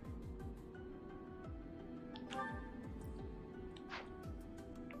okay.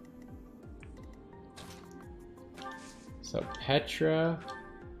 So Petra,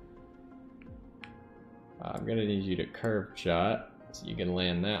 I'm gonna need you to curve shot so you can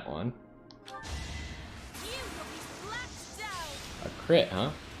land that one. A crit,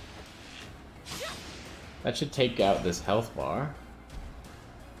 huh? That should take out this health bar.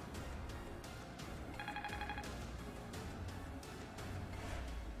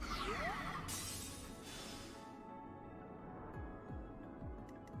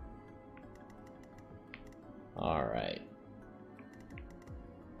 Alright.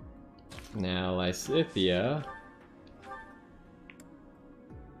 Now Lysithia.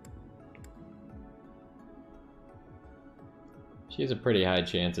 She has a pretty high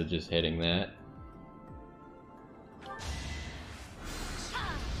chance of just hitting that.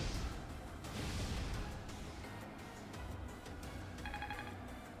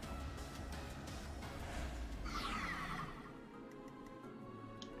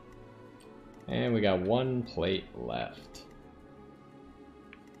 And we got one plate left.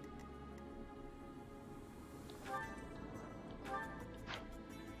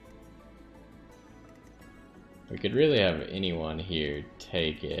 We could really have anyone here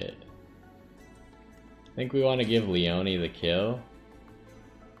take it. I think we want to give Leone the kill.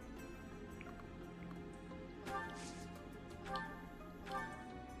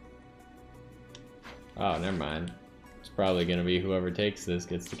 Oh, never mind. It's probably gonna be whoever takes this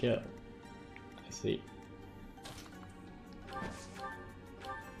gets the kill. I see.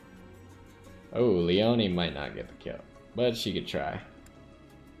 Oh, Leone might not get the kill, but she could try.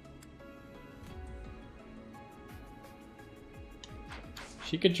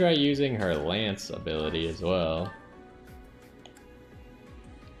 She could try using her lance ability as well.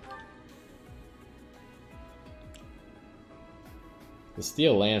 The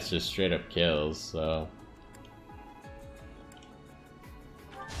steel lance just straight up kills, so...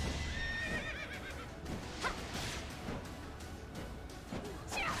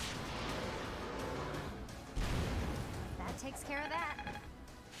 That takes care of that.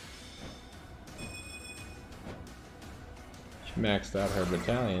 She maxed out her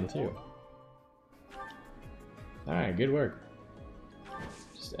battalion too. Alright, good work.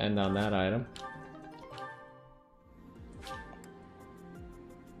 Just end on that item.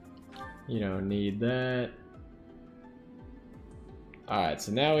 You don't need that. Alright,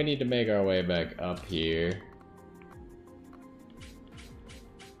 so now we need to make our way back up here.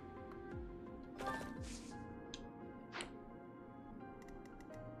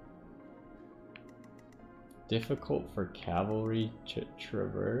 Difficult for cavalry to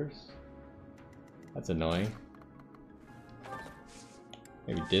traverse. That's annoying.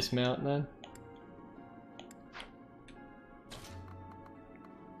 Maybe dismount then?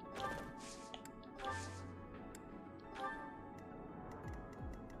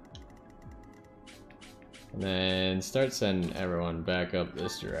 And then start sending everyone back up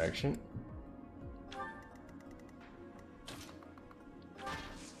this direction.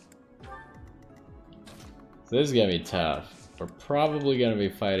 So this is gonna be tough. We're probably gonna be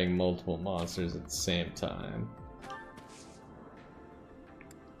fighting multiple monsters at the same time.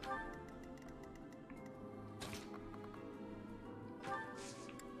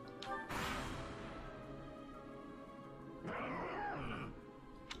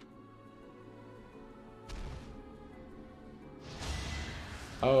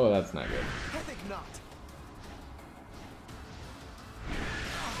 Oh, that's not good. I think not.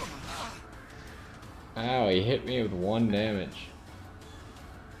 Ow, he hit me with 1 damage.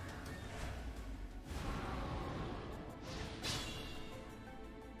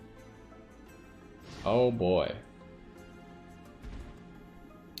 Oh boy.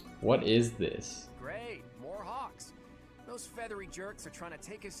 What is this? Great, more hot feathery jerks are trying to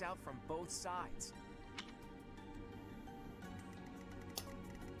take us out from both sides.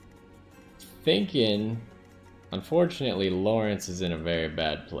 Thinking, unfortunately, Lawrence is in a very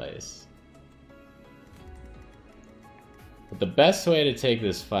bad place. But the best way to take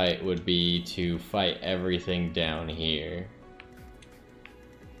this fight would be to fight everything down here.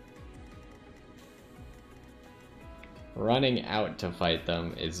 Running out to fight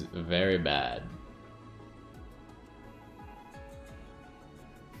them is very bad.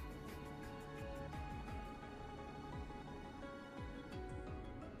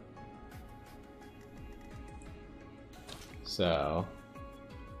 So,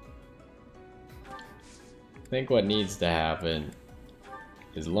 I think what needs to happen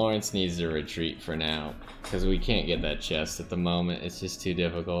is Lawrence needs to retreat for now, because we can't get that chest at the moment. It's just too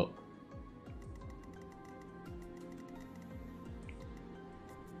difficult.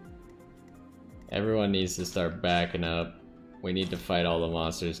 Everyone needs to start backing up. We need to fight all the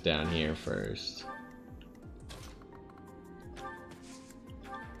monsters down here first.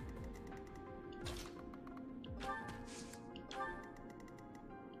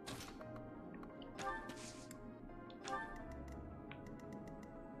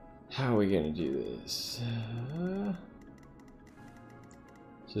 How are we gonna do this?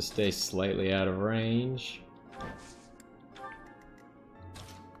 Just stay slightly out of range.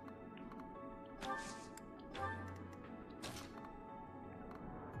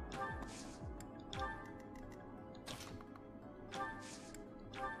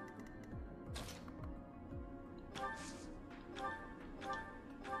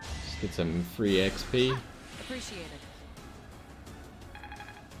 Just get some free XP. Appreciate it.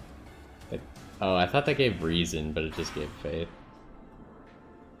 Oh, I thought that gave reason, but it just gave faith.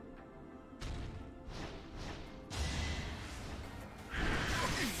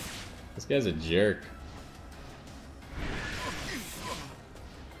 This guy's a jerk.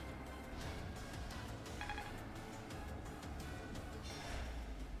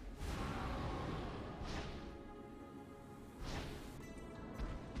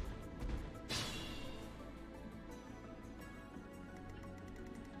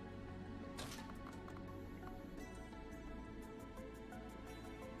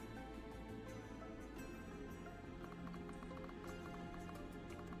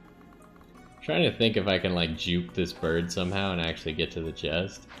 Trying to think if I can like juke this bird somehow and actually get to the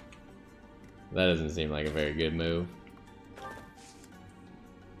chest. That doesn't seem like a very good move.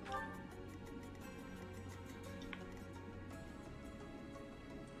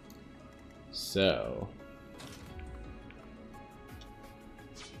 So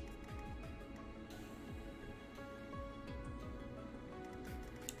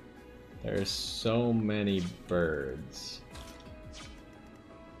there's so many birds.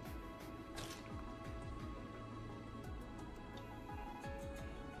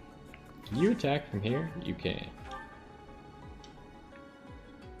 Can you attack from here? You can.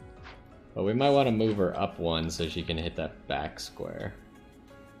 But we might want to move her up one so she can hit that back square.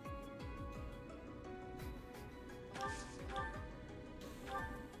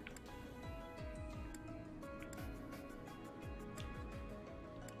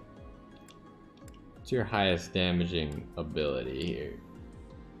 What's your highest damaging ability here?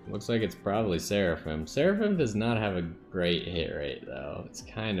 Looks like it's probably Seraphim. Seraphim does not have a great hit rate though. It's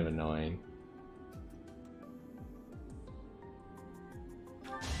kind of annoying.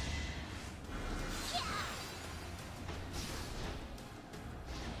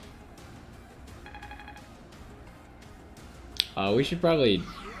 We should probably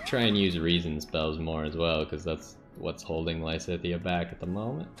try and use reason spells more as well, because that's what's holding Lysithea back at the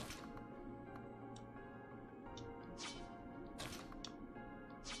moment.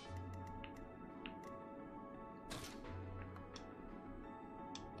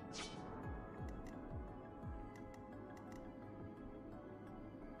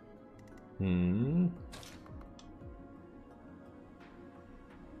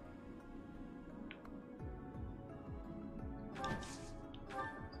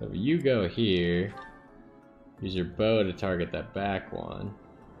 So if you go here, use your bow to target that back one.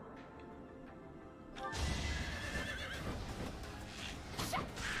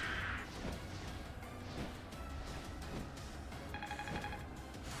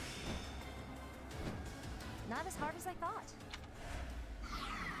 Not as hard as I thought.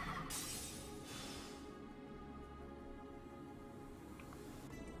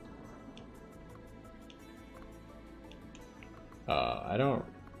 I don't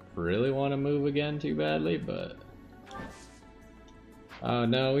really want to move again too badly, but... Oh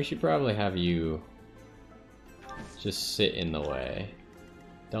no, we should probably have you just sit in the way.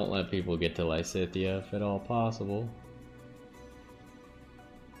 Don't let people get to Lysithea if at all possible.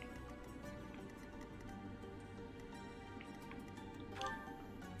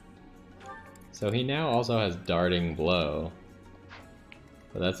 So he now also has darting blow.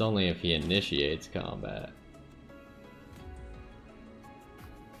 But that's only if he initiates combat.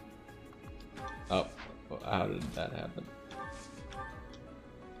 Oh, how did that happen?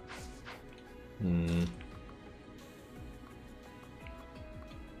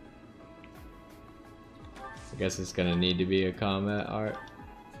 I guess it's gonna need to be a combat art.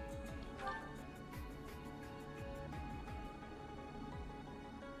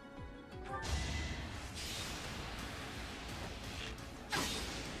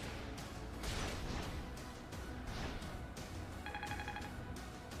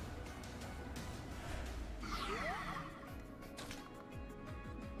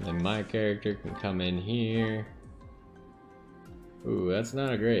 And my character can come in here. Ooh, that's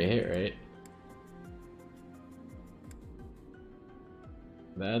not a great hit rate.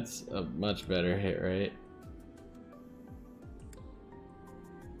 That's a much better hit rate.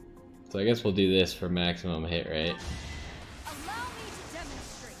 So I guess we'll do this for maximum hit rate. Allow me to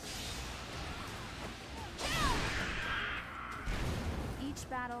demonstrate. Each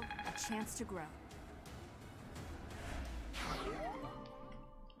battle, a chance to grow.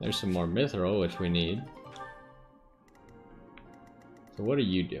 There's some more mithril, which we need. So what are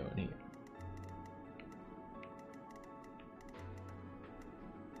you doing here?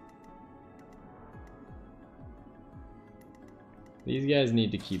 These guys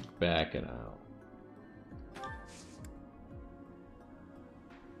need to keep backing out.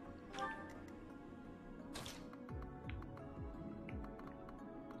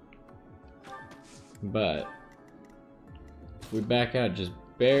 But if we back out just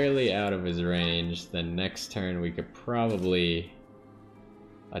barely out of his range, then next turn we could probably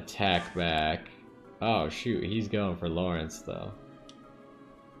attack back. Oh shoot, he's going for Lawrence though.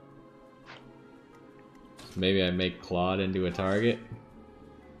 So maybe I make Claude into a target.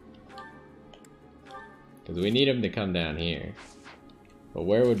 Because we need him to come down here. But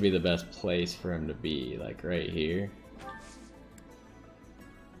where would be the best place for him to be? Like right here?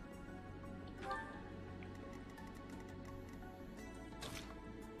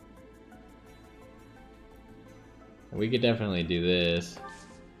 We could definitely do this.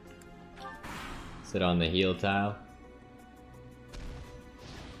 Sit on the heal tile.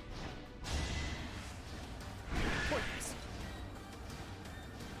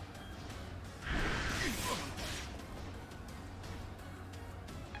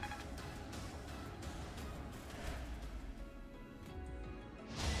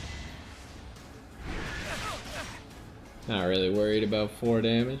 Not really worried about 4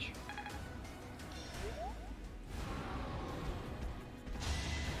 damage.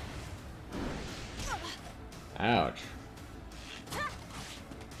 Ouch.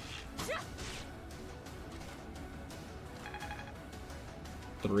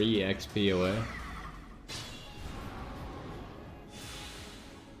 3 XP away.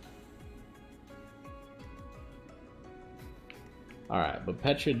 Alright, but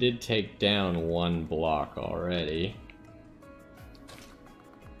Petra did take down 1 block already.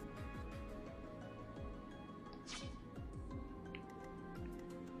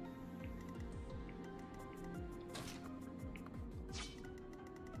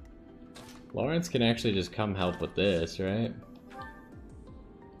 Lawrence can actually just come help with this, right?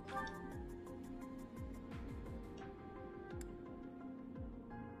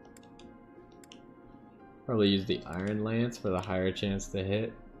 Probably use the Iron Lance for the higher chance to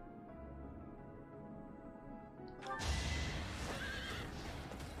hit.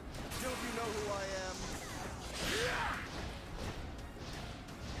 Don't you know who I am?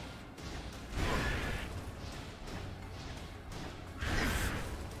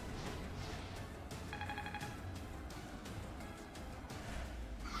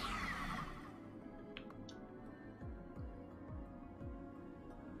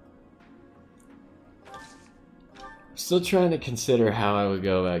 Still trying to consider how I would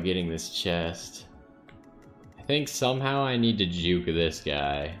go about getting this chest. I think somehow I need to juke this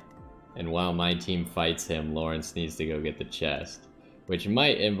guy, and while my team fights him, Lawrence needs to go get the chest, which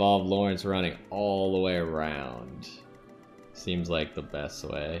might involve Lawrence running all the way around. Seems like the best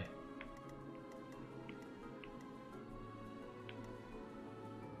way.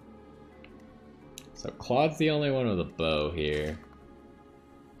 So Claude's the only one with a bow here.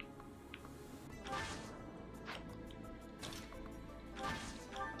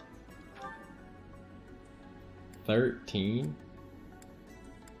 $13?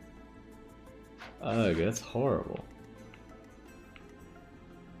 Ugh, that's horrible.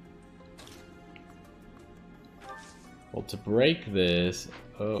 Well, to break this...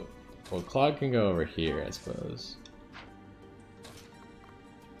 Oh, well, Claude can go over here, I suppose.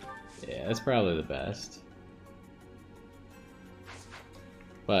 Yeah, that's probably the best.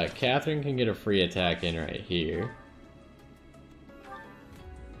 But Catherine can get a free attack in right here.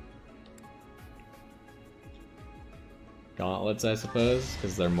 Gauntlets, I suppose,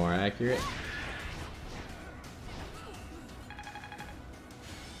 because they're more accurate.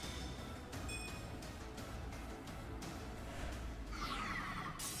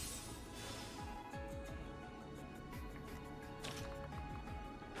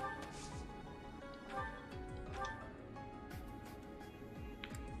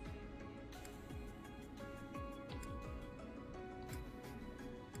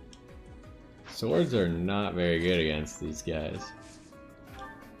 Swords are not very good against these guys.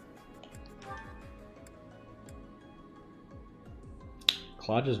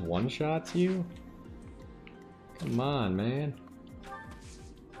 Claw just one-shots you? Come on, man.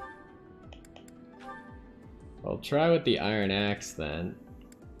 I'll try with the Iron Axe then.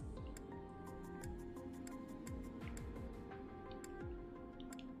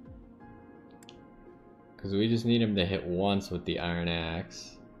 Because we just need him to hit once with the Iron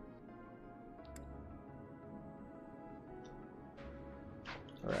Axe.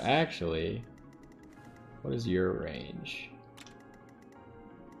 Or actually, what is your range?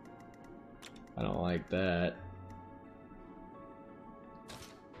 I don't like that.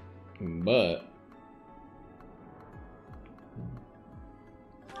 But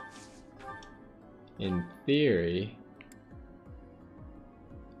in theory,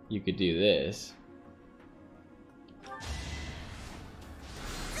 you could do this.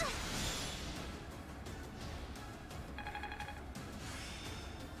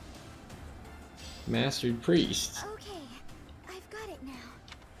 Mastered Priest. Okay, I've got it now.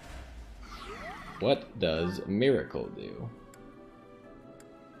 What does Miracle do?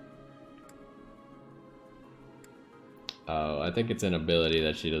 Oh, I think it's an ability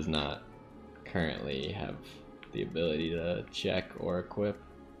that she does not currently have the ability to check or equip.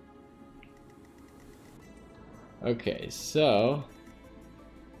 Okay, so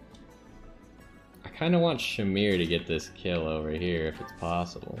I kind of want Shamir to get this kill over here if it's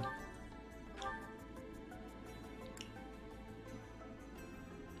possible.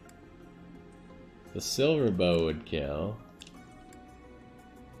 The silver bow would kill.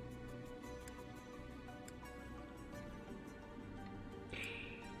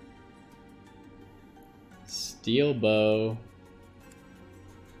 Steel bow.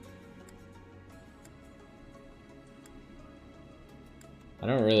 I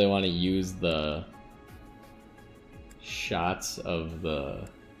don't really want to use the shots of the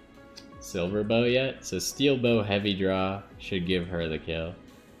silver bow yet, so steel bow heavy draw should give her the kill.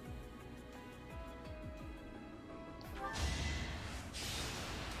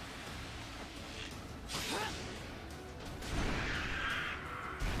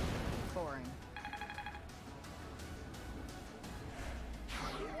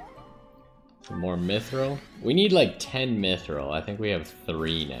 More mithril? We need like 10 mithril. I think we have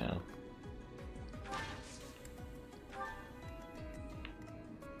 3 now.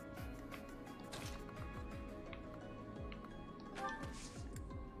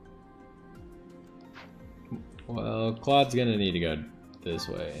 Well, Claude's gonna need to go this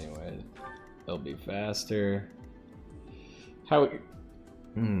way anyway. It'll be faster. How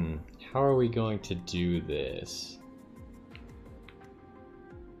are we going to do this?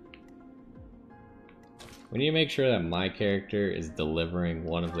 We need to make sure that my character is delivering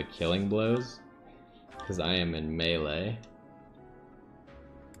one of the killing blows, because I am in melee.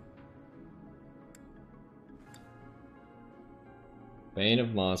 Bane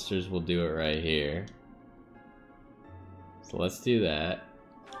of Monsters will do it right here. So let's do that.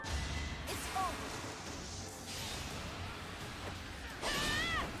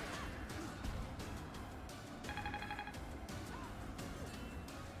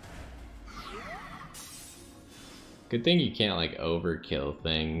 Good thing you can't like overkill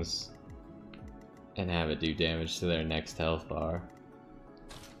things and have it do damage to their next health bar.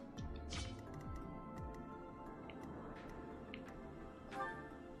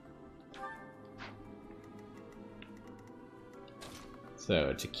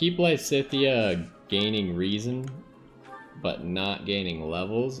 So to keep Lysithea gaining reason but not gaining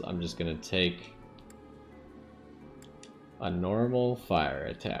levels, I'm just gonna take a normal fire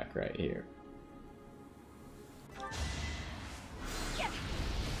attack right here.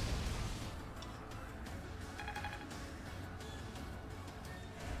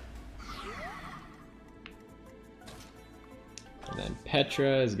 And then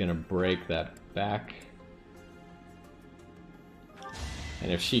Petra is gonna break that back.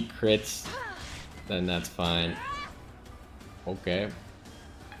 And if she crits, then that's fine. Okay.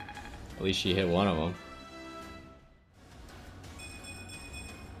 At least she hit one of them.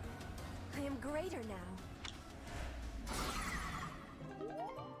 I am greater now.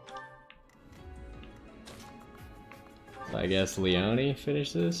 So I guess Leone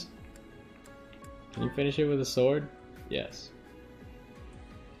finish this? Can you finish it with a sword? Yes.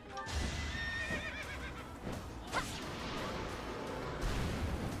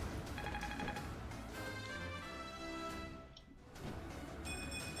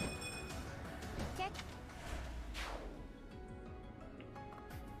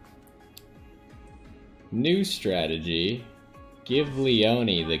 New strategy. Give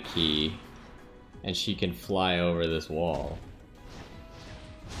Leone the key and she can fly over this wall.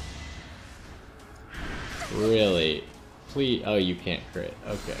 Really? Please. Oh, you can't crit.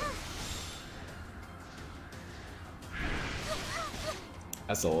 Okay.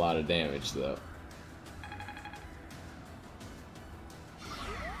 That's a lot of damage, though.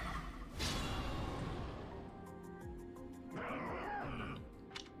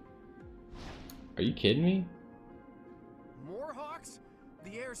 Are you kidding me? More hawks?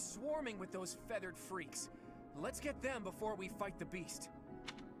 The air's swarming with those feathered freaks. Let's get them before we fight the beast.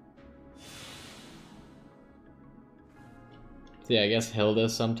 See, I guess Hilda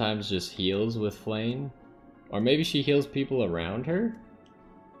sometimes just heals with flame. Or maybe she heals people around her?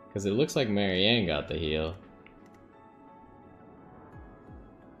 Because it looks like Marianne got the heal.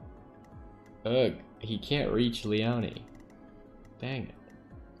 Ugh, he can't reach Leone. Dang it.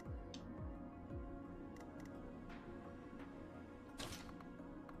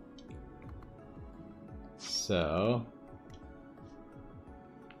 So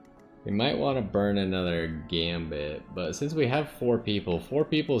we might want to burn another gambit, but since we have 4 people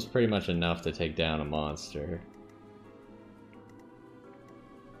is pretty much enough to take down a monster.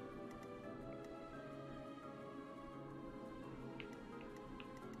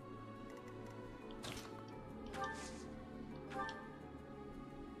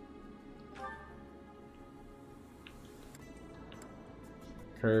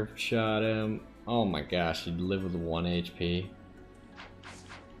 Curve shot him. Oh my gosh, he'd live with 1 HP.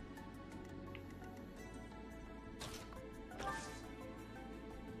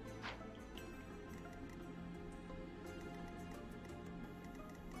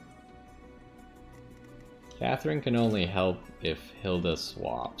 Catherine can only help if Hilda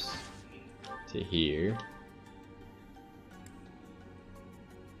swaps to here.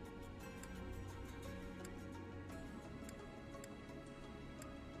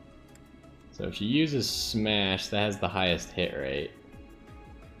 So if she uses Smash, that has the highest hit rate.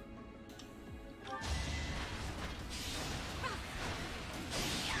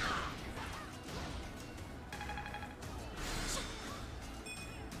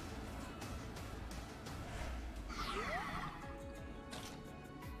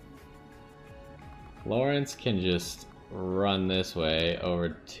 Lawrence can just run this way over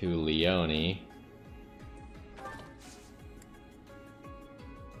to Leone.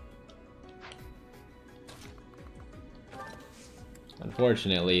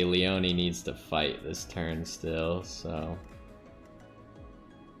 Unfortunately, Leone needs to fight this turn still, so...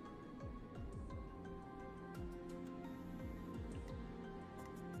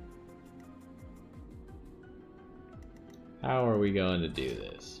 how are we going to do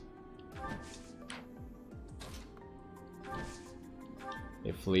this?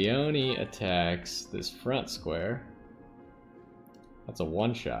 If Leone attacks this front square, that's a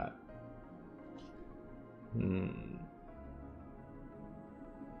one-shot.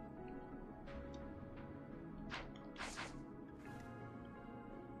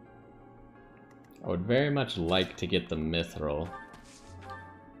 I would very much like to get the mithril,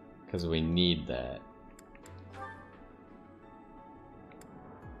 because we need that.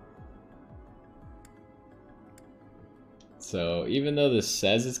 So even though this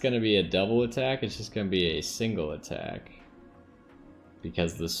says it's going to be a double attack, it's just going to be a single attack,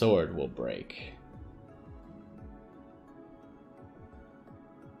 because the sword will break.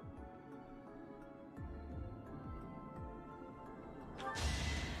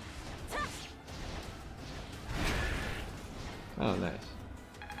 Oh, nice.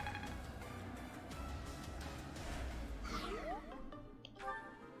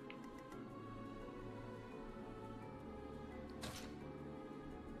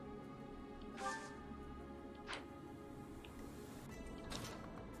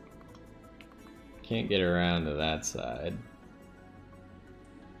 Can't get around to that side.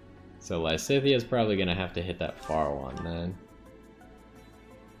 So Lysithia's probably gonna have to hit that far one then.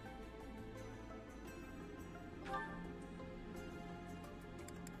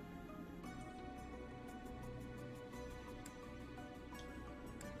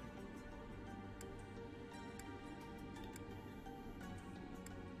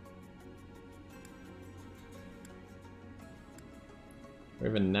 We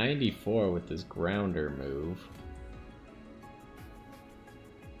have a 94 with this grounder move.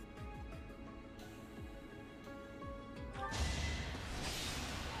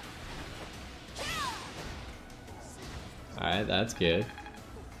 Alright, that's good.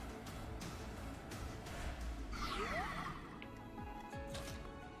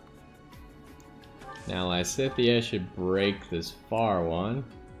 Now Lysithea should break this far one.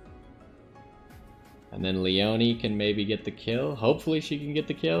 And then Leone can maybe get the kill. Hopefully she can get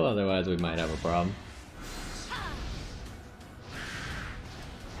the kill, otherwise we might have a problem.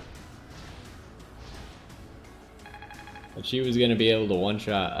 But she was gonna be able to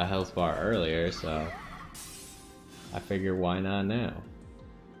one-shot a health bar earlier, so I figure why not now?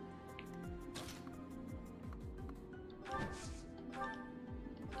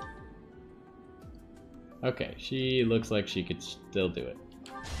 Okay, she looks like she could still do it.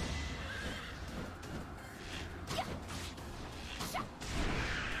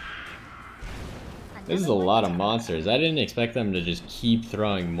 This is a lot of monsters. I didn't expect them to just keep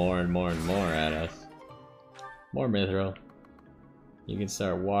throwing more and more and more at us. More mithril. You can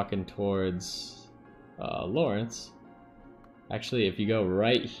start walking towards Lawrence. Actually, if you go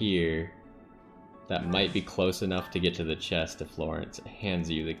right here, that might be close enough to get to the chest if Lawrence hands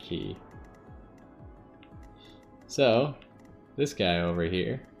you the key. So, this guy over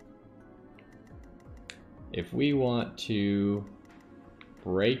here, if we want to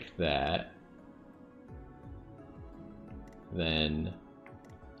break that, then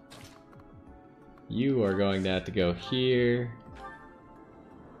you are going to have to go here,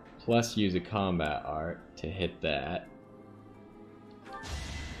 plus use a combat art to hit that.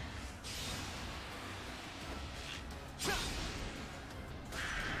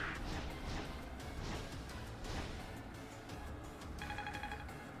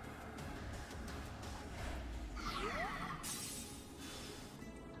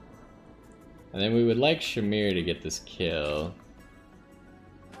 And then we would like Shamir to get this kill.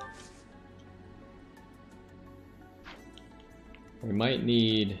 We might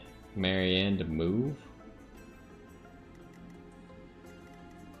need Marianne to move.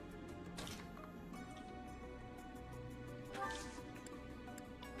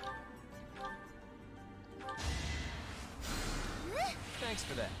 Thanks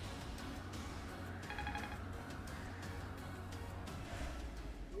for that.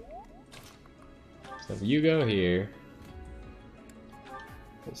 So if you go here,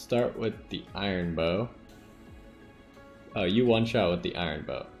 we'll start with the iron bow. Oh, you one shot with the iron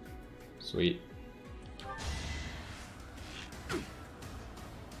bow. Sweet.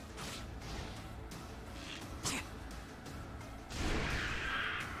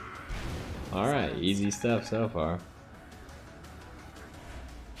 Alright, easy stuff so far.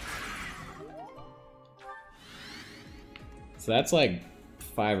 So that's like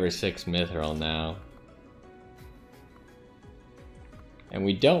 5 or 6 mithril now. And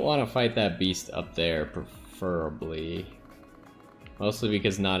we don't want to fight that beast up there, preferably. Mostly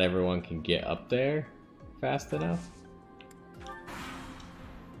because not everyone can get up there fast enough.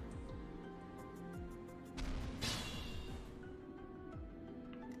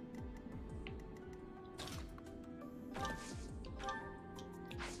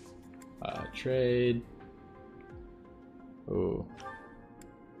 Trade. Ooh.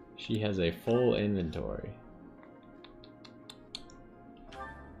 She has a full inventory.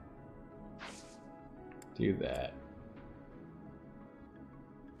 Do that.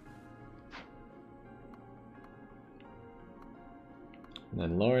 And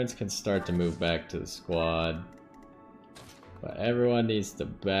then Lawrence can start to move back to the squad. But everyone needs to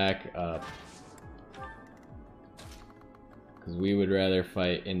back up. Because we would rather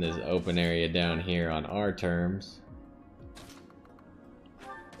fight in this open area down here on our terms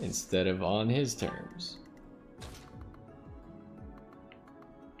instead of on his terms.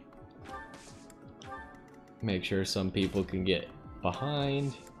 Make sure some people can get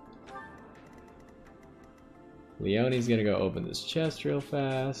behind. Leonie's gonna go open this chest real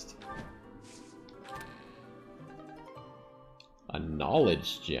fast. A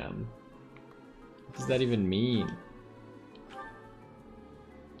knowledge gem? What does that even mean?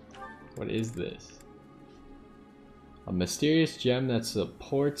 What is this? A mysterious gem that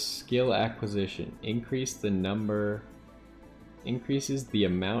supports skill acquisition. Increases the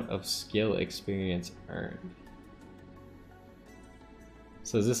amount of skill experience earned.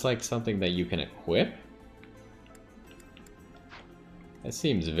 So is this like something that you can equip? That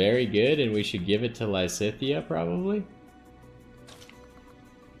seems very good, and we should give it to Lysithea probably.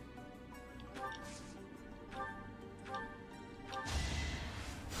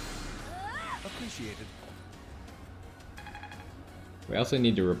 Appreciated. We also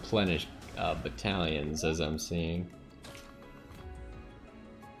need to replenish battalions, as I'm seeing.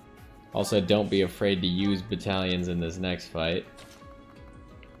 Also, don't be afraid to use battalions in this next fight.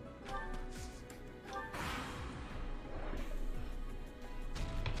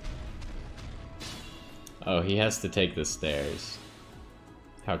 Oh, he has to take the stairs.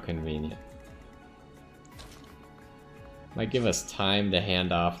 How convenient. Might give us time to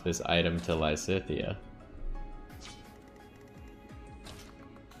hand off this item to Lysithea.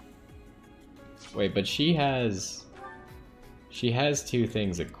 Wait, but she has 2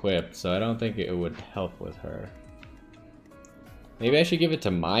 things equipped, so I don't think it would help with her. Maybe I should give it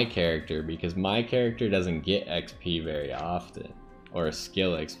to my character, because my character doesn't get XP very often, or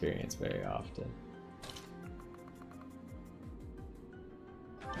skill experience very often.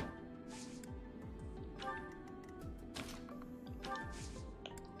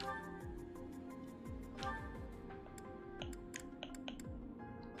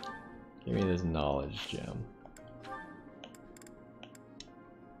 Give me this knowledge gem.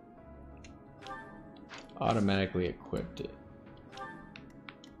 Automatically equipped it.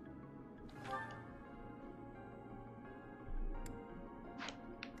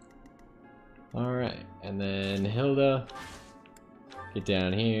 Alright, and then Hilda, get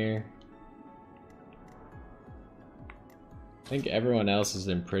down here. I think everyone else is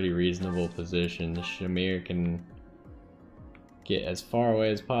in pretty reasonable position. Shamir can get as far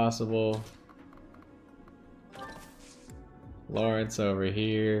away as possible. Lawrence over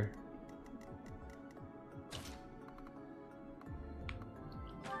here.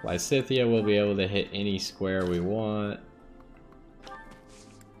 Lysithea will be able to hit any square we want.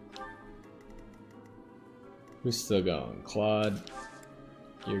 Who's still going? Claude,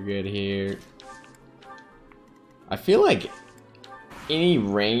 you're good here. I feel like any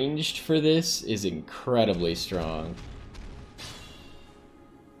ranged for this is incredibly strong.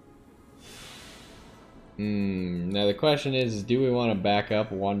 Now the question is, do we want to back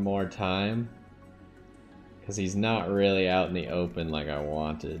up one more time? Because he's not really out in the open like I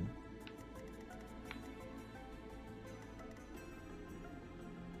wanted.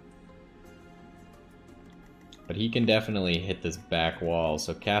 But he can definitely hit this back wall,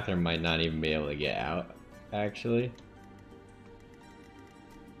 so Catherine might not even be able to get out, actually.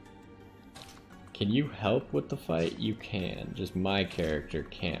 Can you help with the fight? You can. Just my character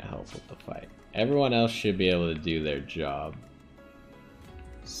can't help with the fight. Everyone else should be able to do their job.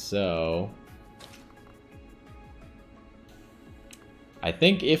 So I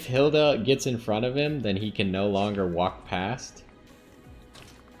think if Hilda gets in front of him, then he can no longer walk past.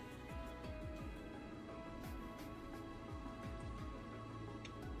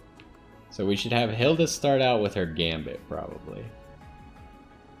 So we should have Hilda start out with her gambit, probably.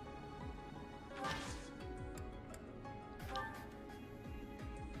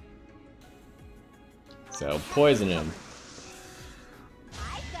 So, poison him.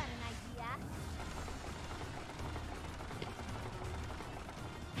 I've got an idea.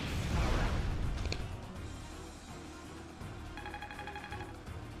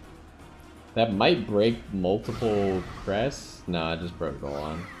 That might break multiple crests. Nah, it just broke the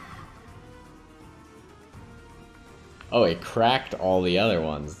one. Oh, it cracked all the other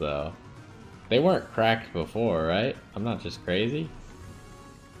ones, though. They weren't cracked before, right? I'm not just crazy?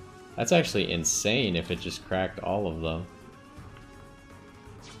 That's actually insane if it just cracked all of them.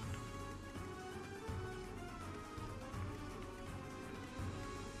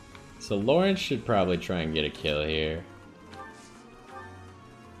 So Lawrence should probably try and get a kill here.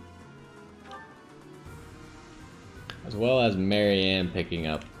 As well as Marianne picking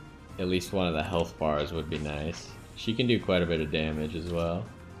up at least one of the health bars would be nice. She can do quite a bit of damage as well.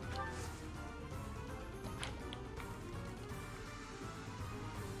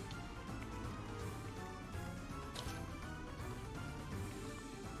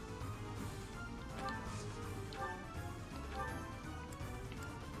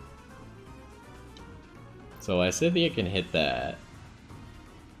 So Lysithea can hit that.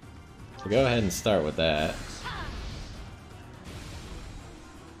 So go ahead and start with that.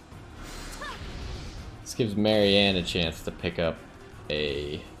 This gives Marianne a chance to pick up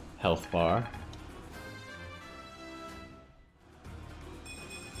a health bar.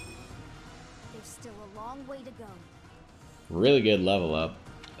 There's still a long way to go. Really good level up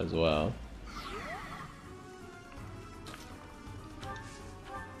as well.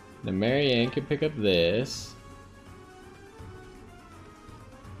 Now Marianne can pick up this.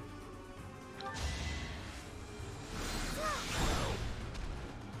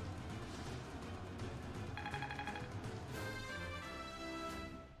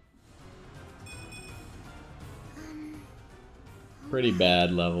 Oh Pretty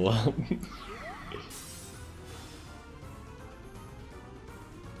bad level up.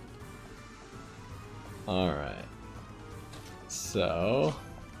 Alright. So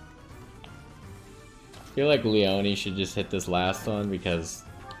I feel like Leone should just hit this last one because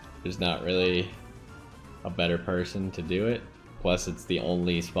there's not really a better person to do it. Plus it's the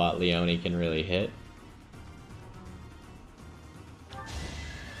only spot Leone can really hit.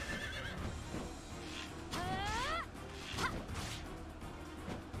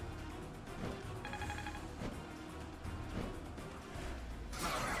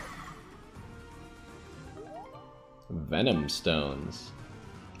 Venom stones.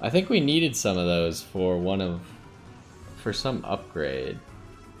 I think we needed some of those for some upgrade.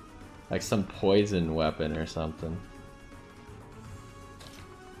 Like some poison weapon or something.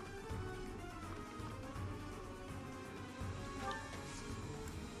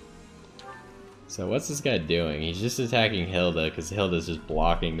 So what's this guy doing? He's just attacking Hilda because Hilda's just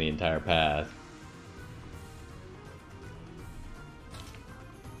blocking the entire path.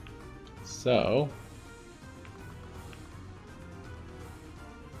 So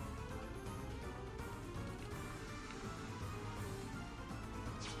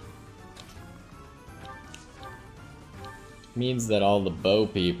means that all the bow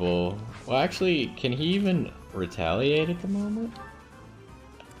people... Well, actually, can he even retaliate at the moment?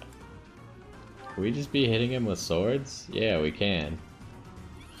 Can we just be hitting him with swords? Yeah, we can.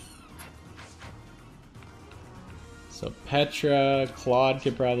 So Petra, Claude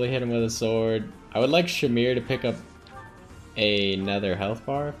could probably hit him with a sword. I would like Shamir to pick up another health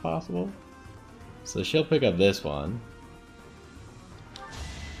bar if possible. So she'll pick up this one.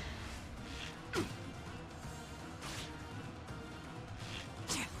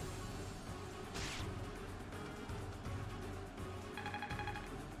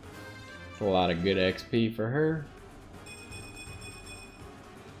 A lot of good XP for her.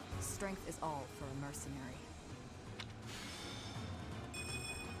 Strength is all for a mercenary.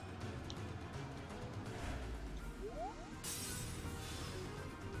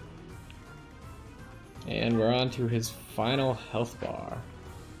 And we're on to his final health bar.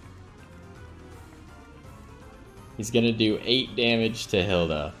 He's gonna do 8 damage to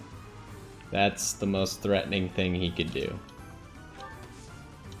Hilda. That's the most threatening thing he could do.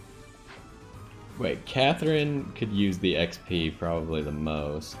 Wait, Catherine could use the XP probably the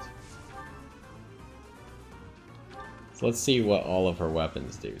most. So let's see what all of her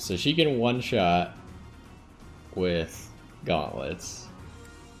weapons do. So she can one-shot with gauntlets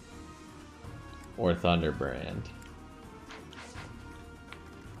or Thunderbrand.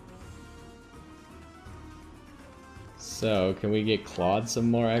 So can we get Claude some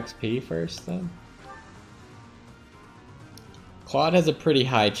more XP first then? Claude has a pretty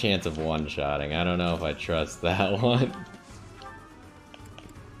high chance of one-shotting. I don't know if I trust that one.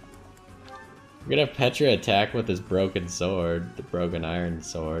 We're gonna have Petra attack with his broken sword, the broken iron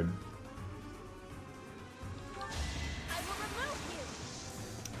sword.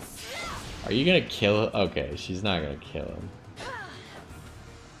 Are you gonna kill him? Okay, she's not gonna kill him.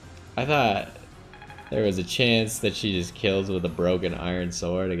 I thought there was a chance that she just kills with a broken iron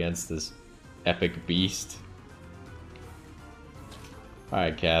sword against this epic beast.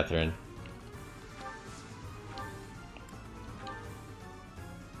 Alright, Catherine.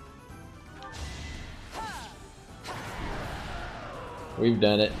 We've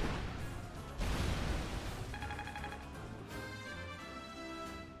done it.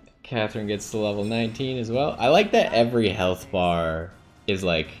 Catherine gets to level 19 as well. I like that every health bar is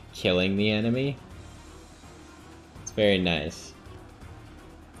like killing the enemy. It's very nice.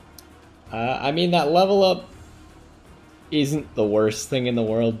 I mean, that level up isn't the worst thing in the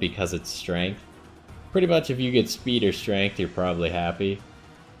world because it's strength. Pretty much if you get speed or strength, you're probably happy.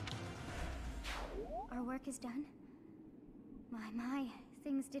 Our work is done. My,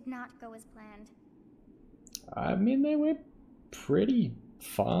 things did not go as planned. I mean, they went pretty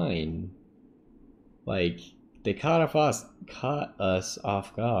fine. Like, they caught us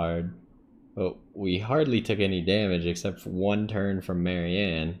off guard, but we hardly took any damage except for one turn from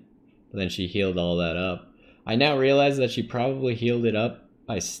Marianne. But then she healed all that up. I now realize that she probably healed it up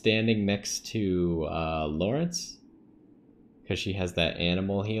by standing next to Lawrence, because she has that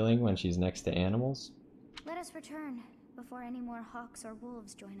animal healing when she's next to animals. Let us return before any more hawks or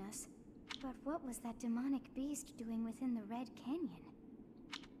wolves join us. But what was that demonic beast doing within the Red Canyon?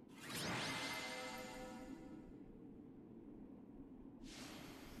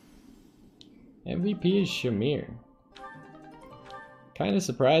 MVP is Shamir. Kind of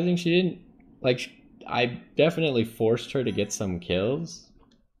surprising she didn't, like, I definitely forced her to get some kills.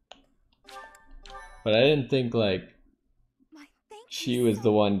 But I didn't think, like... Thank She was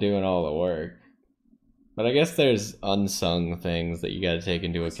the one doing all the work. But I guess there's unsung things that you gotta take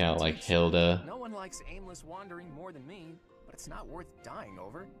into account, like Hilda. No one likes aimless wandering more than me, but it's not worth dying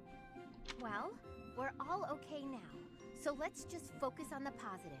over. Well, we're all okay now, so let's just focus on the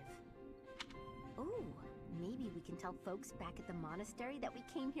positive. Ooh, maybe we can tell folks back at the monastery that we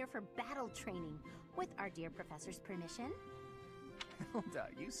came here for battle training, with our dear professor's permission. Hilda,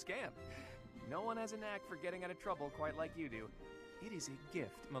 you scamp. No one has a knack for getting out of trouble quite like you do. It is a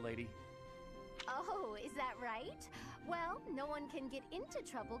gift, milady. Oh, is that right? Well, no one can get into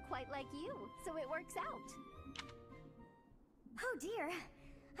trouble quite like you, so it works out. Oh dear,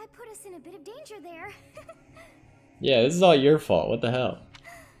 I put us in a bit of danger there. Yeah, this is all your fault. What the hell?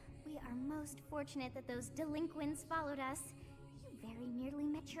 We are most fortunate that those delinquents followed us. You very nearly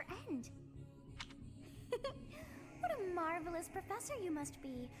met your end. What a marvelous professor you must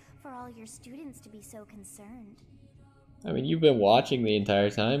be for all your students to be so concerned. I mean, you've been watching the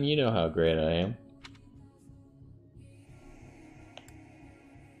entire time. You know how great I am.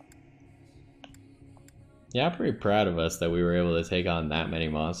 Yeah, I'm pretty proud of us that we were able to take on that many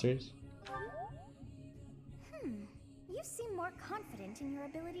monsters. You seem more confident in your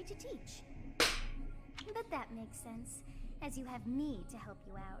ability to teach. But that makes sense, as you have me to help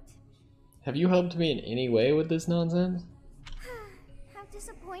you out. Have you helped me in any way with this nonsense? How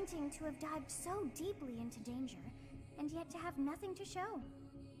disappointing to have dived so deeply into danger, and yet to have nothing to show.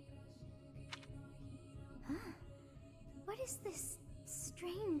 Huh? What is this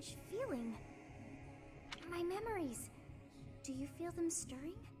strange feeling? My memories. Do you feel them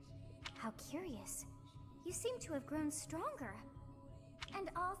stirring? How curious. You seem to have grown stronger.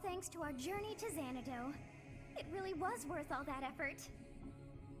 And all thanks to our journey to Xanadu. It really was worth all that effort.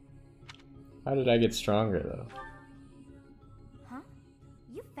 How did I get stronger, though? Huh?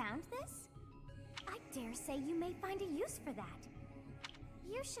 You found this? I dare say you may find a use for that.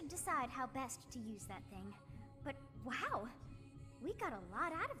 You should decide how best to use that thing. But wow! We got a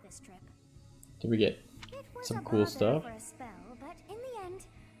lot out of this trip. Did we get It was some a cool bother stuff? for a spell, but in the end,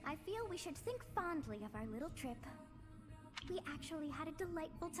 I feel we should think fondly of our little trip. We actually had a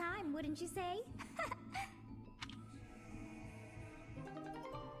delightful time, wouldn't you say?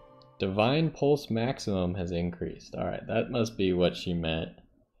 Divine Pulse Maximum has increased. Alright, that must be what she meant.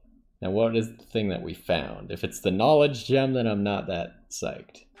 Now what is the thing that we found? If it's the knowledge gem, then I'm not that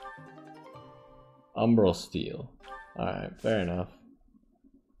psyched. Umbral Steel. Alright, fair enough.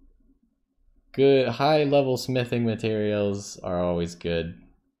 Good, high level smithing materials are always good.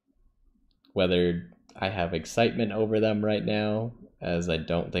 Whether I have excitement over them right now, as I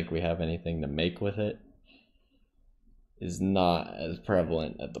don't think we have anything to make with it, is not as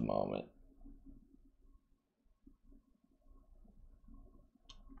prevalent at the moment.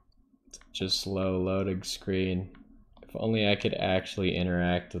 Just slow loading screen. If only I could actually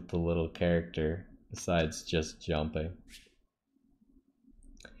interact with the little character besides just jumping.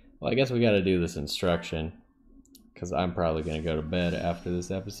 Well, I guess we gotta do this instruction, because I'm probably gonna go to bed after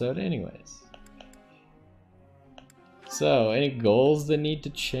this episode anyways. So, any goals that need to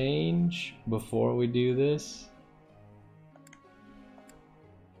change before we do this?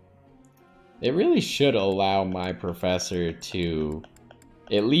 They really should allow my professor to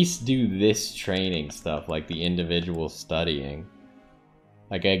at least do this training stuff, like the individual studying.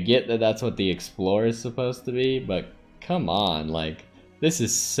 Like, I get that that's what the Explorer is supposed to be, but come on, like, this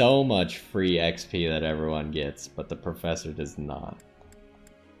is so much free XP that everyone gets, but the professor does not.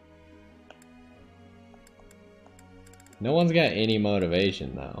 No one's got any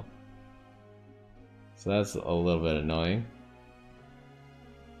motivation, though. So that's a little bit annoying.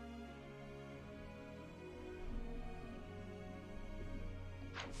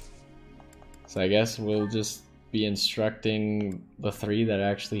 So I guess we'll just be instructing the three that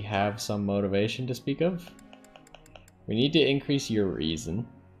actually have some motivation to speak of. We need to increase your reason,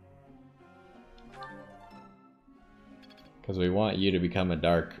 because we want you to become a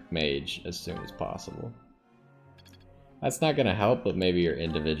dark mage as soon as possible. That's not going to help, but maybe your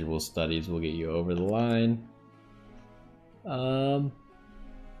individual studies will get you over the line.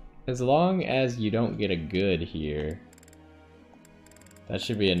 As long as you don't get a good here, that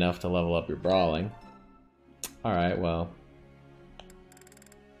should be enough to level up your brawling. Alright, well.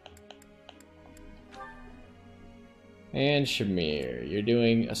 And Shamir, you're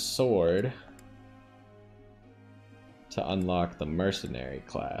doing a sword to unlock the mercenary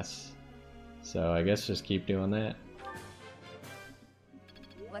class. So I guess just keep doing that.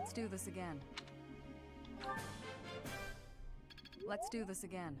 Let's do this again. Let's do this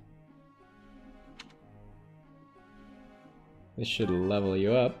again. This should level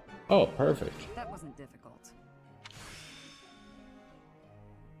you up. Oh, perfect. That wasn't difficult.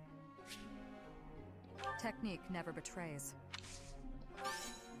 Technique never betrays.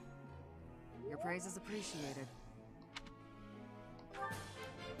 Your praise is appreciated.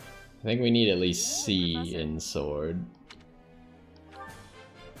 I think we need at least C in sword.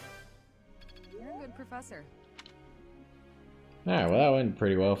 You're a good professor. Alright, well that went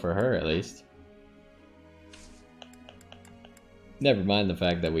pretty well for her at least. Never mind the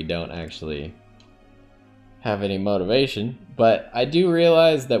fact that we don't actually have any motivation, but I do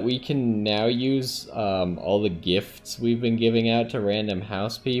realize that we can now use all the gifts we've been giving out to random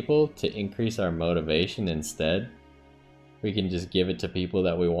house people to increase our motivation instead. We can just give it to people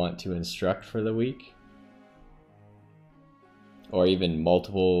that we want to instruct for the week. Or even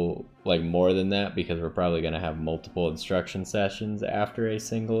multiple, like more than that, because we're probably going to have multiple instruction sessions after a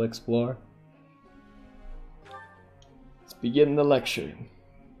single explore. Let's begin the lecturing.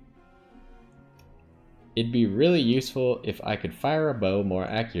 It'd be really useful if I could fire a bow more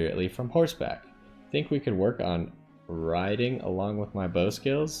accurately from horseback. Think we could work on riding along with my bow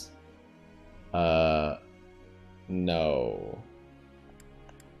skills? No.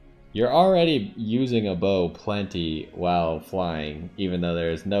 You're already using a bow plenty while flying, even though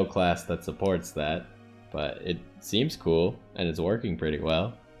there is no class that supports that. But it seems cool, and it's working pretty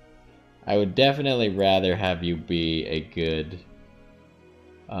well. I would definitely rather have you be a good,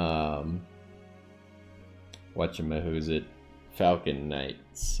 whatchamahoosit, Falcon Knight.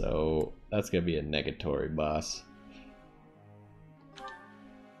 So that's gonna be a negatory boss.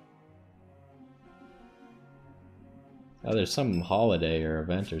 Oh, there's some holiday or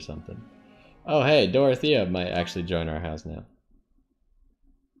event or something. Oh, hey, Dorothea might actually join our house now.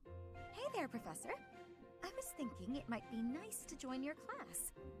 Hey there, Professor. I was thinking it might be nice to join your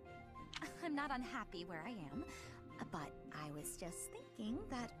class. I'm not unhappy where I am, but I was just thinking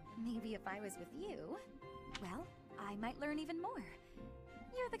that maybe if I was with you, well, I might learn even more.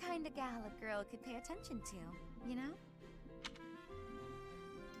 You're the kind of gal a girl could pay attention to, you know?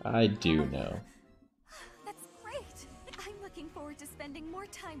 I do know. That's great! I'm looking forward to spending more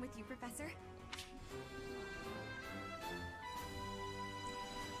time with you, Professor.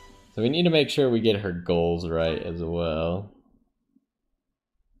 So we need to make sure we get her goals right as well.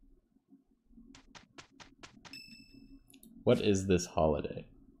 What is this holiday?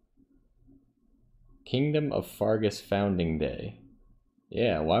 Kingdom of Fargus Founding Day.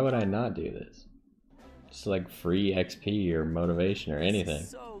 Yeah, why would I not do this? Just like free XP or motivation or anything. This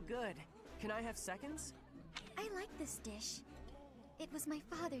is so good. Can I have seconds? I like this dish. It was my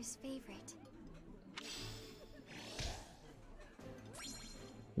father's favorite.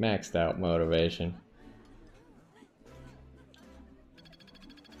 Maxed out motivation.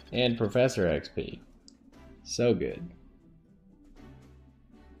 And Professor XP. So good.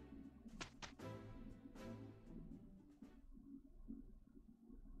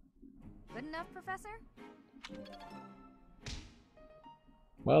 Good enough, Professor?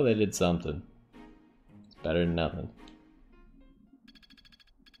 Well, they did something. It's better than nothing.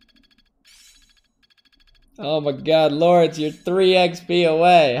 Oh my god, Lawrence, you're 3 XP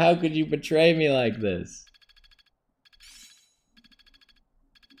away! How could you betray me like this?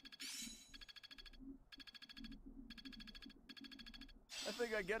 I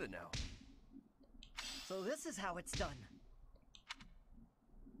think I get it now. So this is how it's done.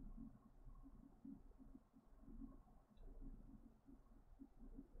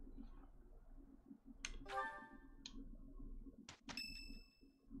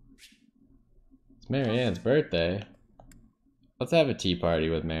 It's Marianne's birthday. Let's have a tea party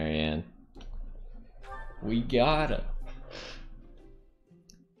with Marianne. We gotta.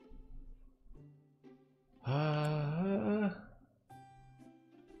 I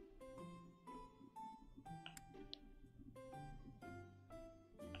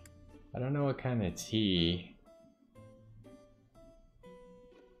don't know what kind of tea.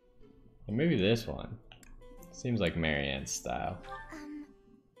 Well, maybe this one. Seems like Marianne's style.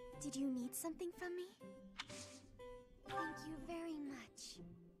 Did you need something from me? Thank you very much.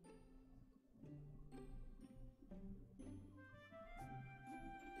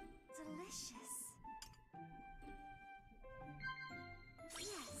 Delicious.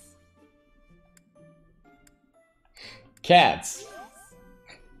 Yes. Cats!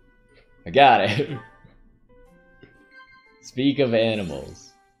 I got it. Speak of animals.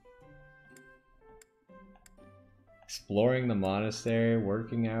 Exploring the monastery,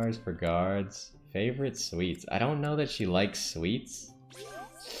 working hours for guards, favorite sweets. I don't know that she likes sweets.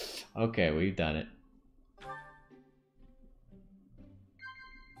 Okay, we've done it.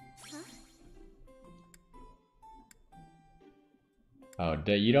 Oh,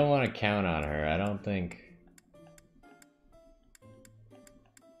 you don't want to count on her, I don't think.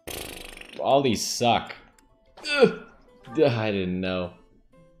 All these suck. I didn't know.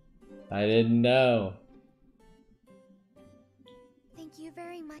 I didn't know. Thank you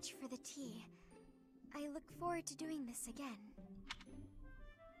very much for the tea. I look forward to doing this again.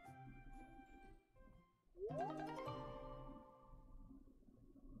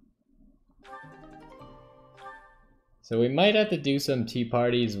 So we might have to do some tea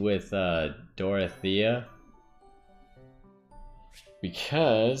parties with Dorothea.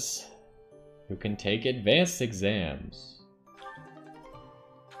 Because who can take advanced exams?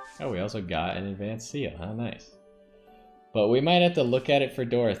 Oh, we also got an advanced seal. How nice. But we might have to look at it for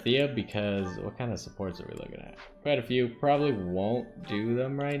Dorothea because what kind of supports are we looking at? Quite a few. Probably won't do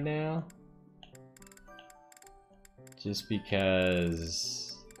them right now. Just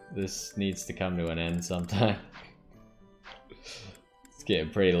because this needs to come to an end sometime. It's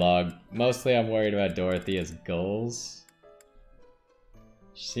getting pretty long. Mostly I'm worried about Dorothea's goals.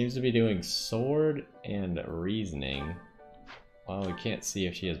 She seems to be doing sword and reasoning. Well, we can't see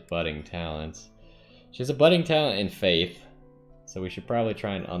if she has budding talents. She has a budding talent in faith, so we should probably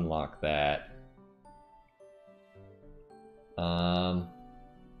try and unlock that. I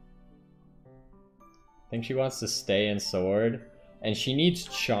think she wants to stay in sword, and she needs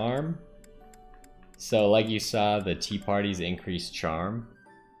charm. So like you saw, the tea parties increase charm.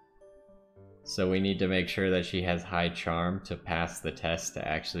 So we need to make sure that she has high charm to pass the test to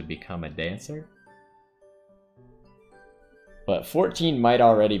actually become a dancer. But 14 might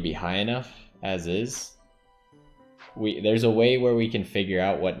already be high enough, as is. There's a way where we can figure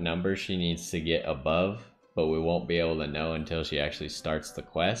out what number she needs to get above, but we won't be able to know until she actually starts the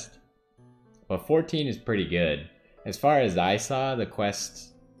quest. But 14 is pretty good. As far as I saw, the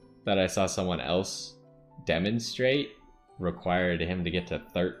quest that I saw someone else demonstrate required him to get to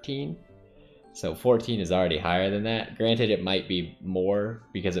 13. So 14 is already higher than that. Granted, it might be more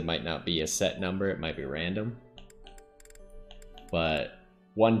because it might not be a set number, it might be random. But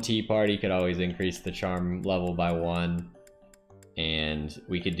one tea party could always increase the charm level by 1. And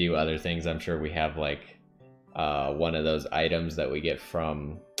we could do other things. I'm sure we have like one of those items that we get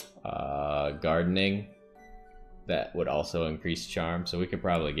from gardening that would also increase charm. So we could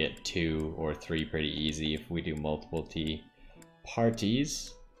probably get 2 or 3 pretty easy if we do multiple tea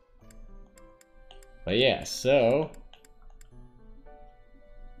parties. But yeah, so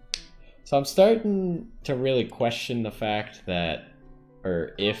I'm starting to really question the fact that,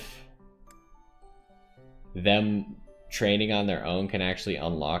 or if them training on their own can actually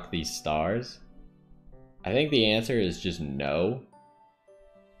unlock these stars. I think the answer is just no.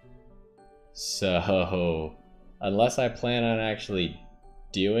 So unless I plan on actually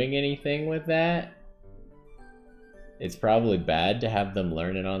doing anything with that, it's probably bad to have them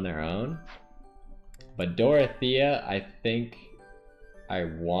learn it on their own. But Dorothea, I think I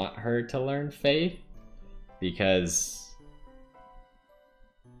want her to learn faith, because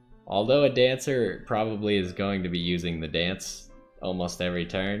although a dancer probably is going to be using the dance almost every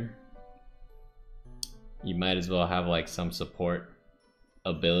turn, you might as well have like some support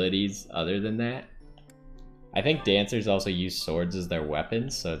abilities other than that. I think dancers also use swords as their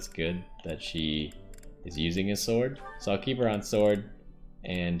weapons, so it's good that she is using a sword. So I'll keep her on sword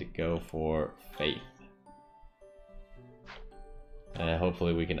and go for faith.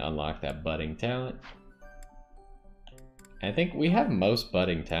 Hopefully we can unlock that budding talent. I think we have most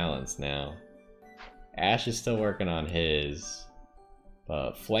budding talents now. Ash is still working on his,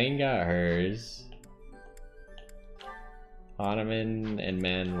 but Flame got hers. Hanuman and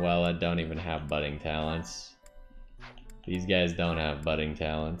Manuela don't even have budding talents. These guys don't have budding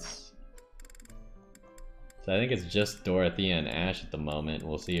talents. So I think it's just Dorothea and Ash at the moment.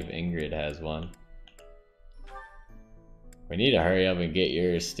 We'll see if Ingrid has one. We need to hurry up and get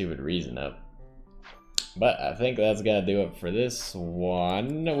your stupid reason up. But I think that's gotta do it for this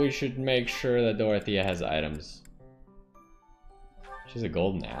one. We should make sure that Dorothea has items. She's a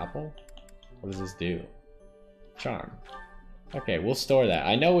golden apple? What does this do? Charm. Okay, we'll store that.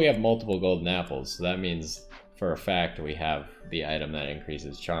 I know we have multiple golden apples, so that means for a fact we have the item that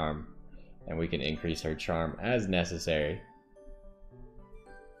increases charm. And we can increase her charm as necessary.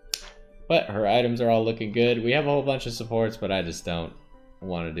 But her items are all looking good. We have a whole bunch of supports, but I just don't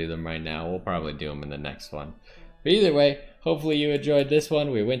want to do them right now. We'll probably do them in the next one. But either way, hopefully you enjoyed this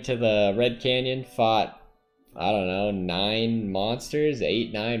one. We went to the Red Canyon, fought, I don't know, 9 monsters,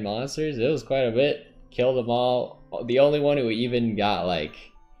 8, 9 monsters. It was quite a bit. Killed them all. The only one who even got like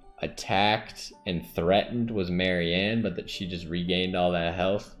attacked and threatened was Marianne, but that she just regained all that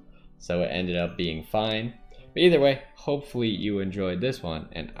health. So it ended up being fine. But either way, hopefully you enjoyed this one,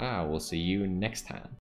 and I will see you next time.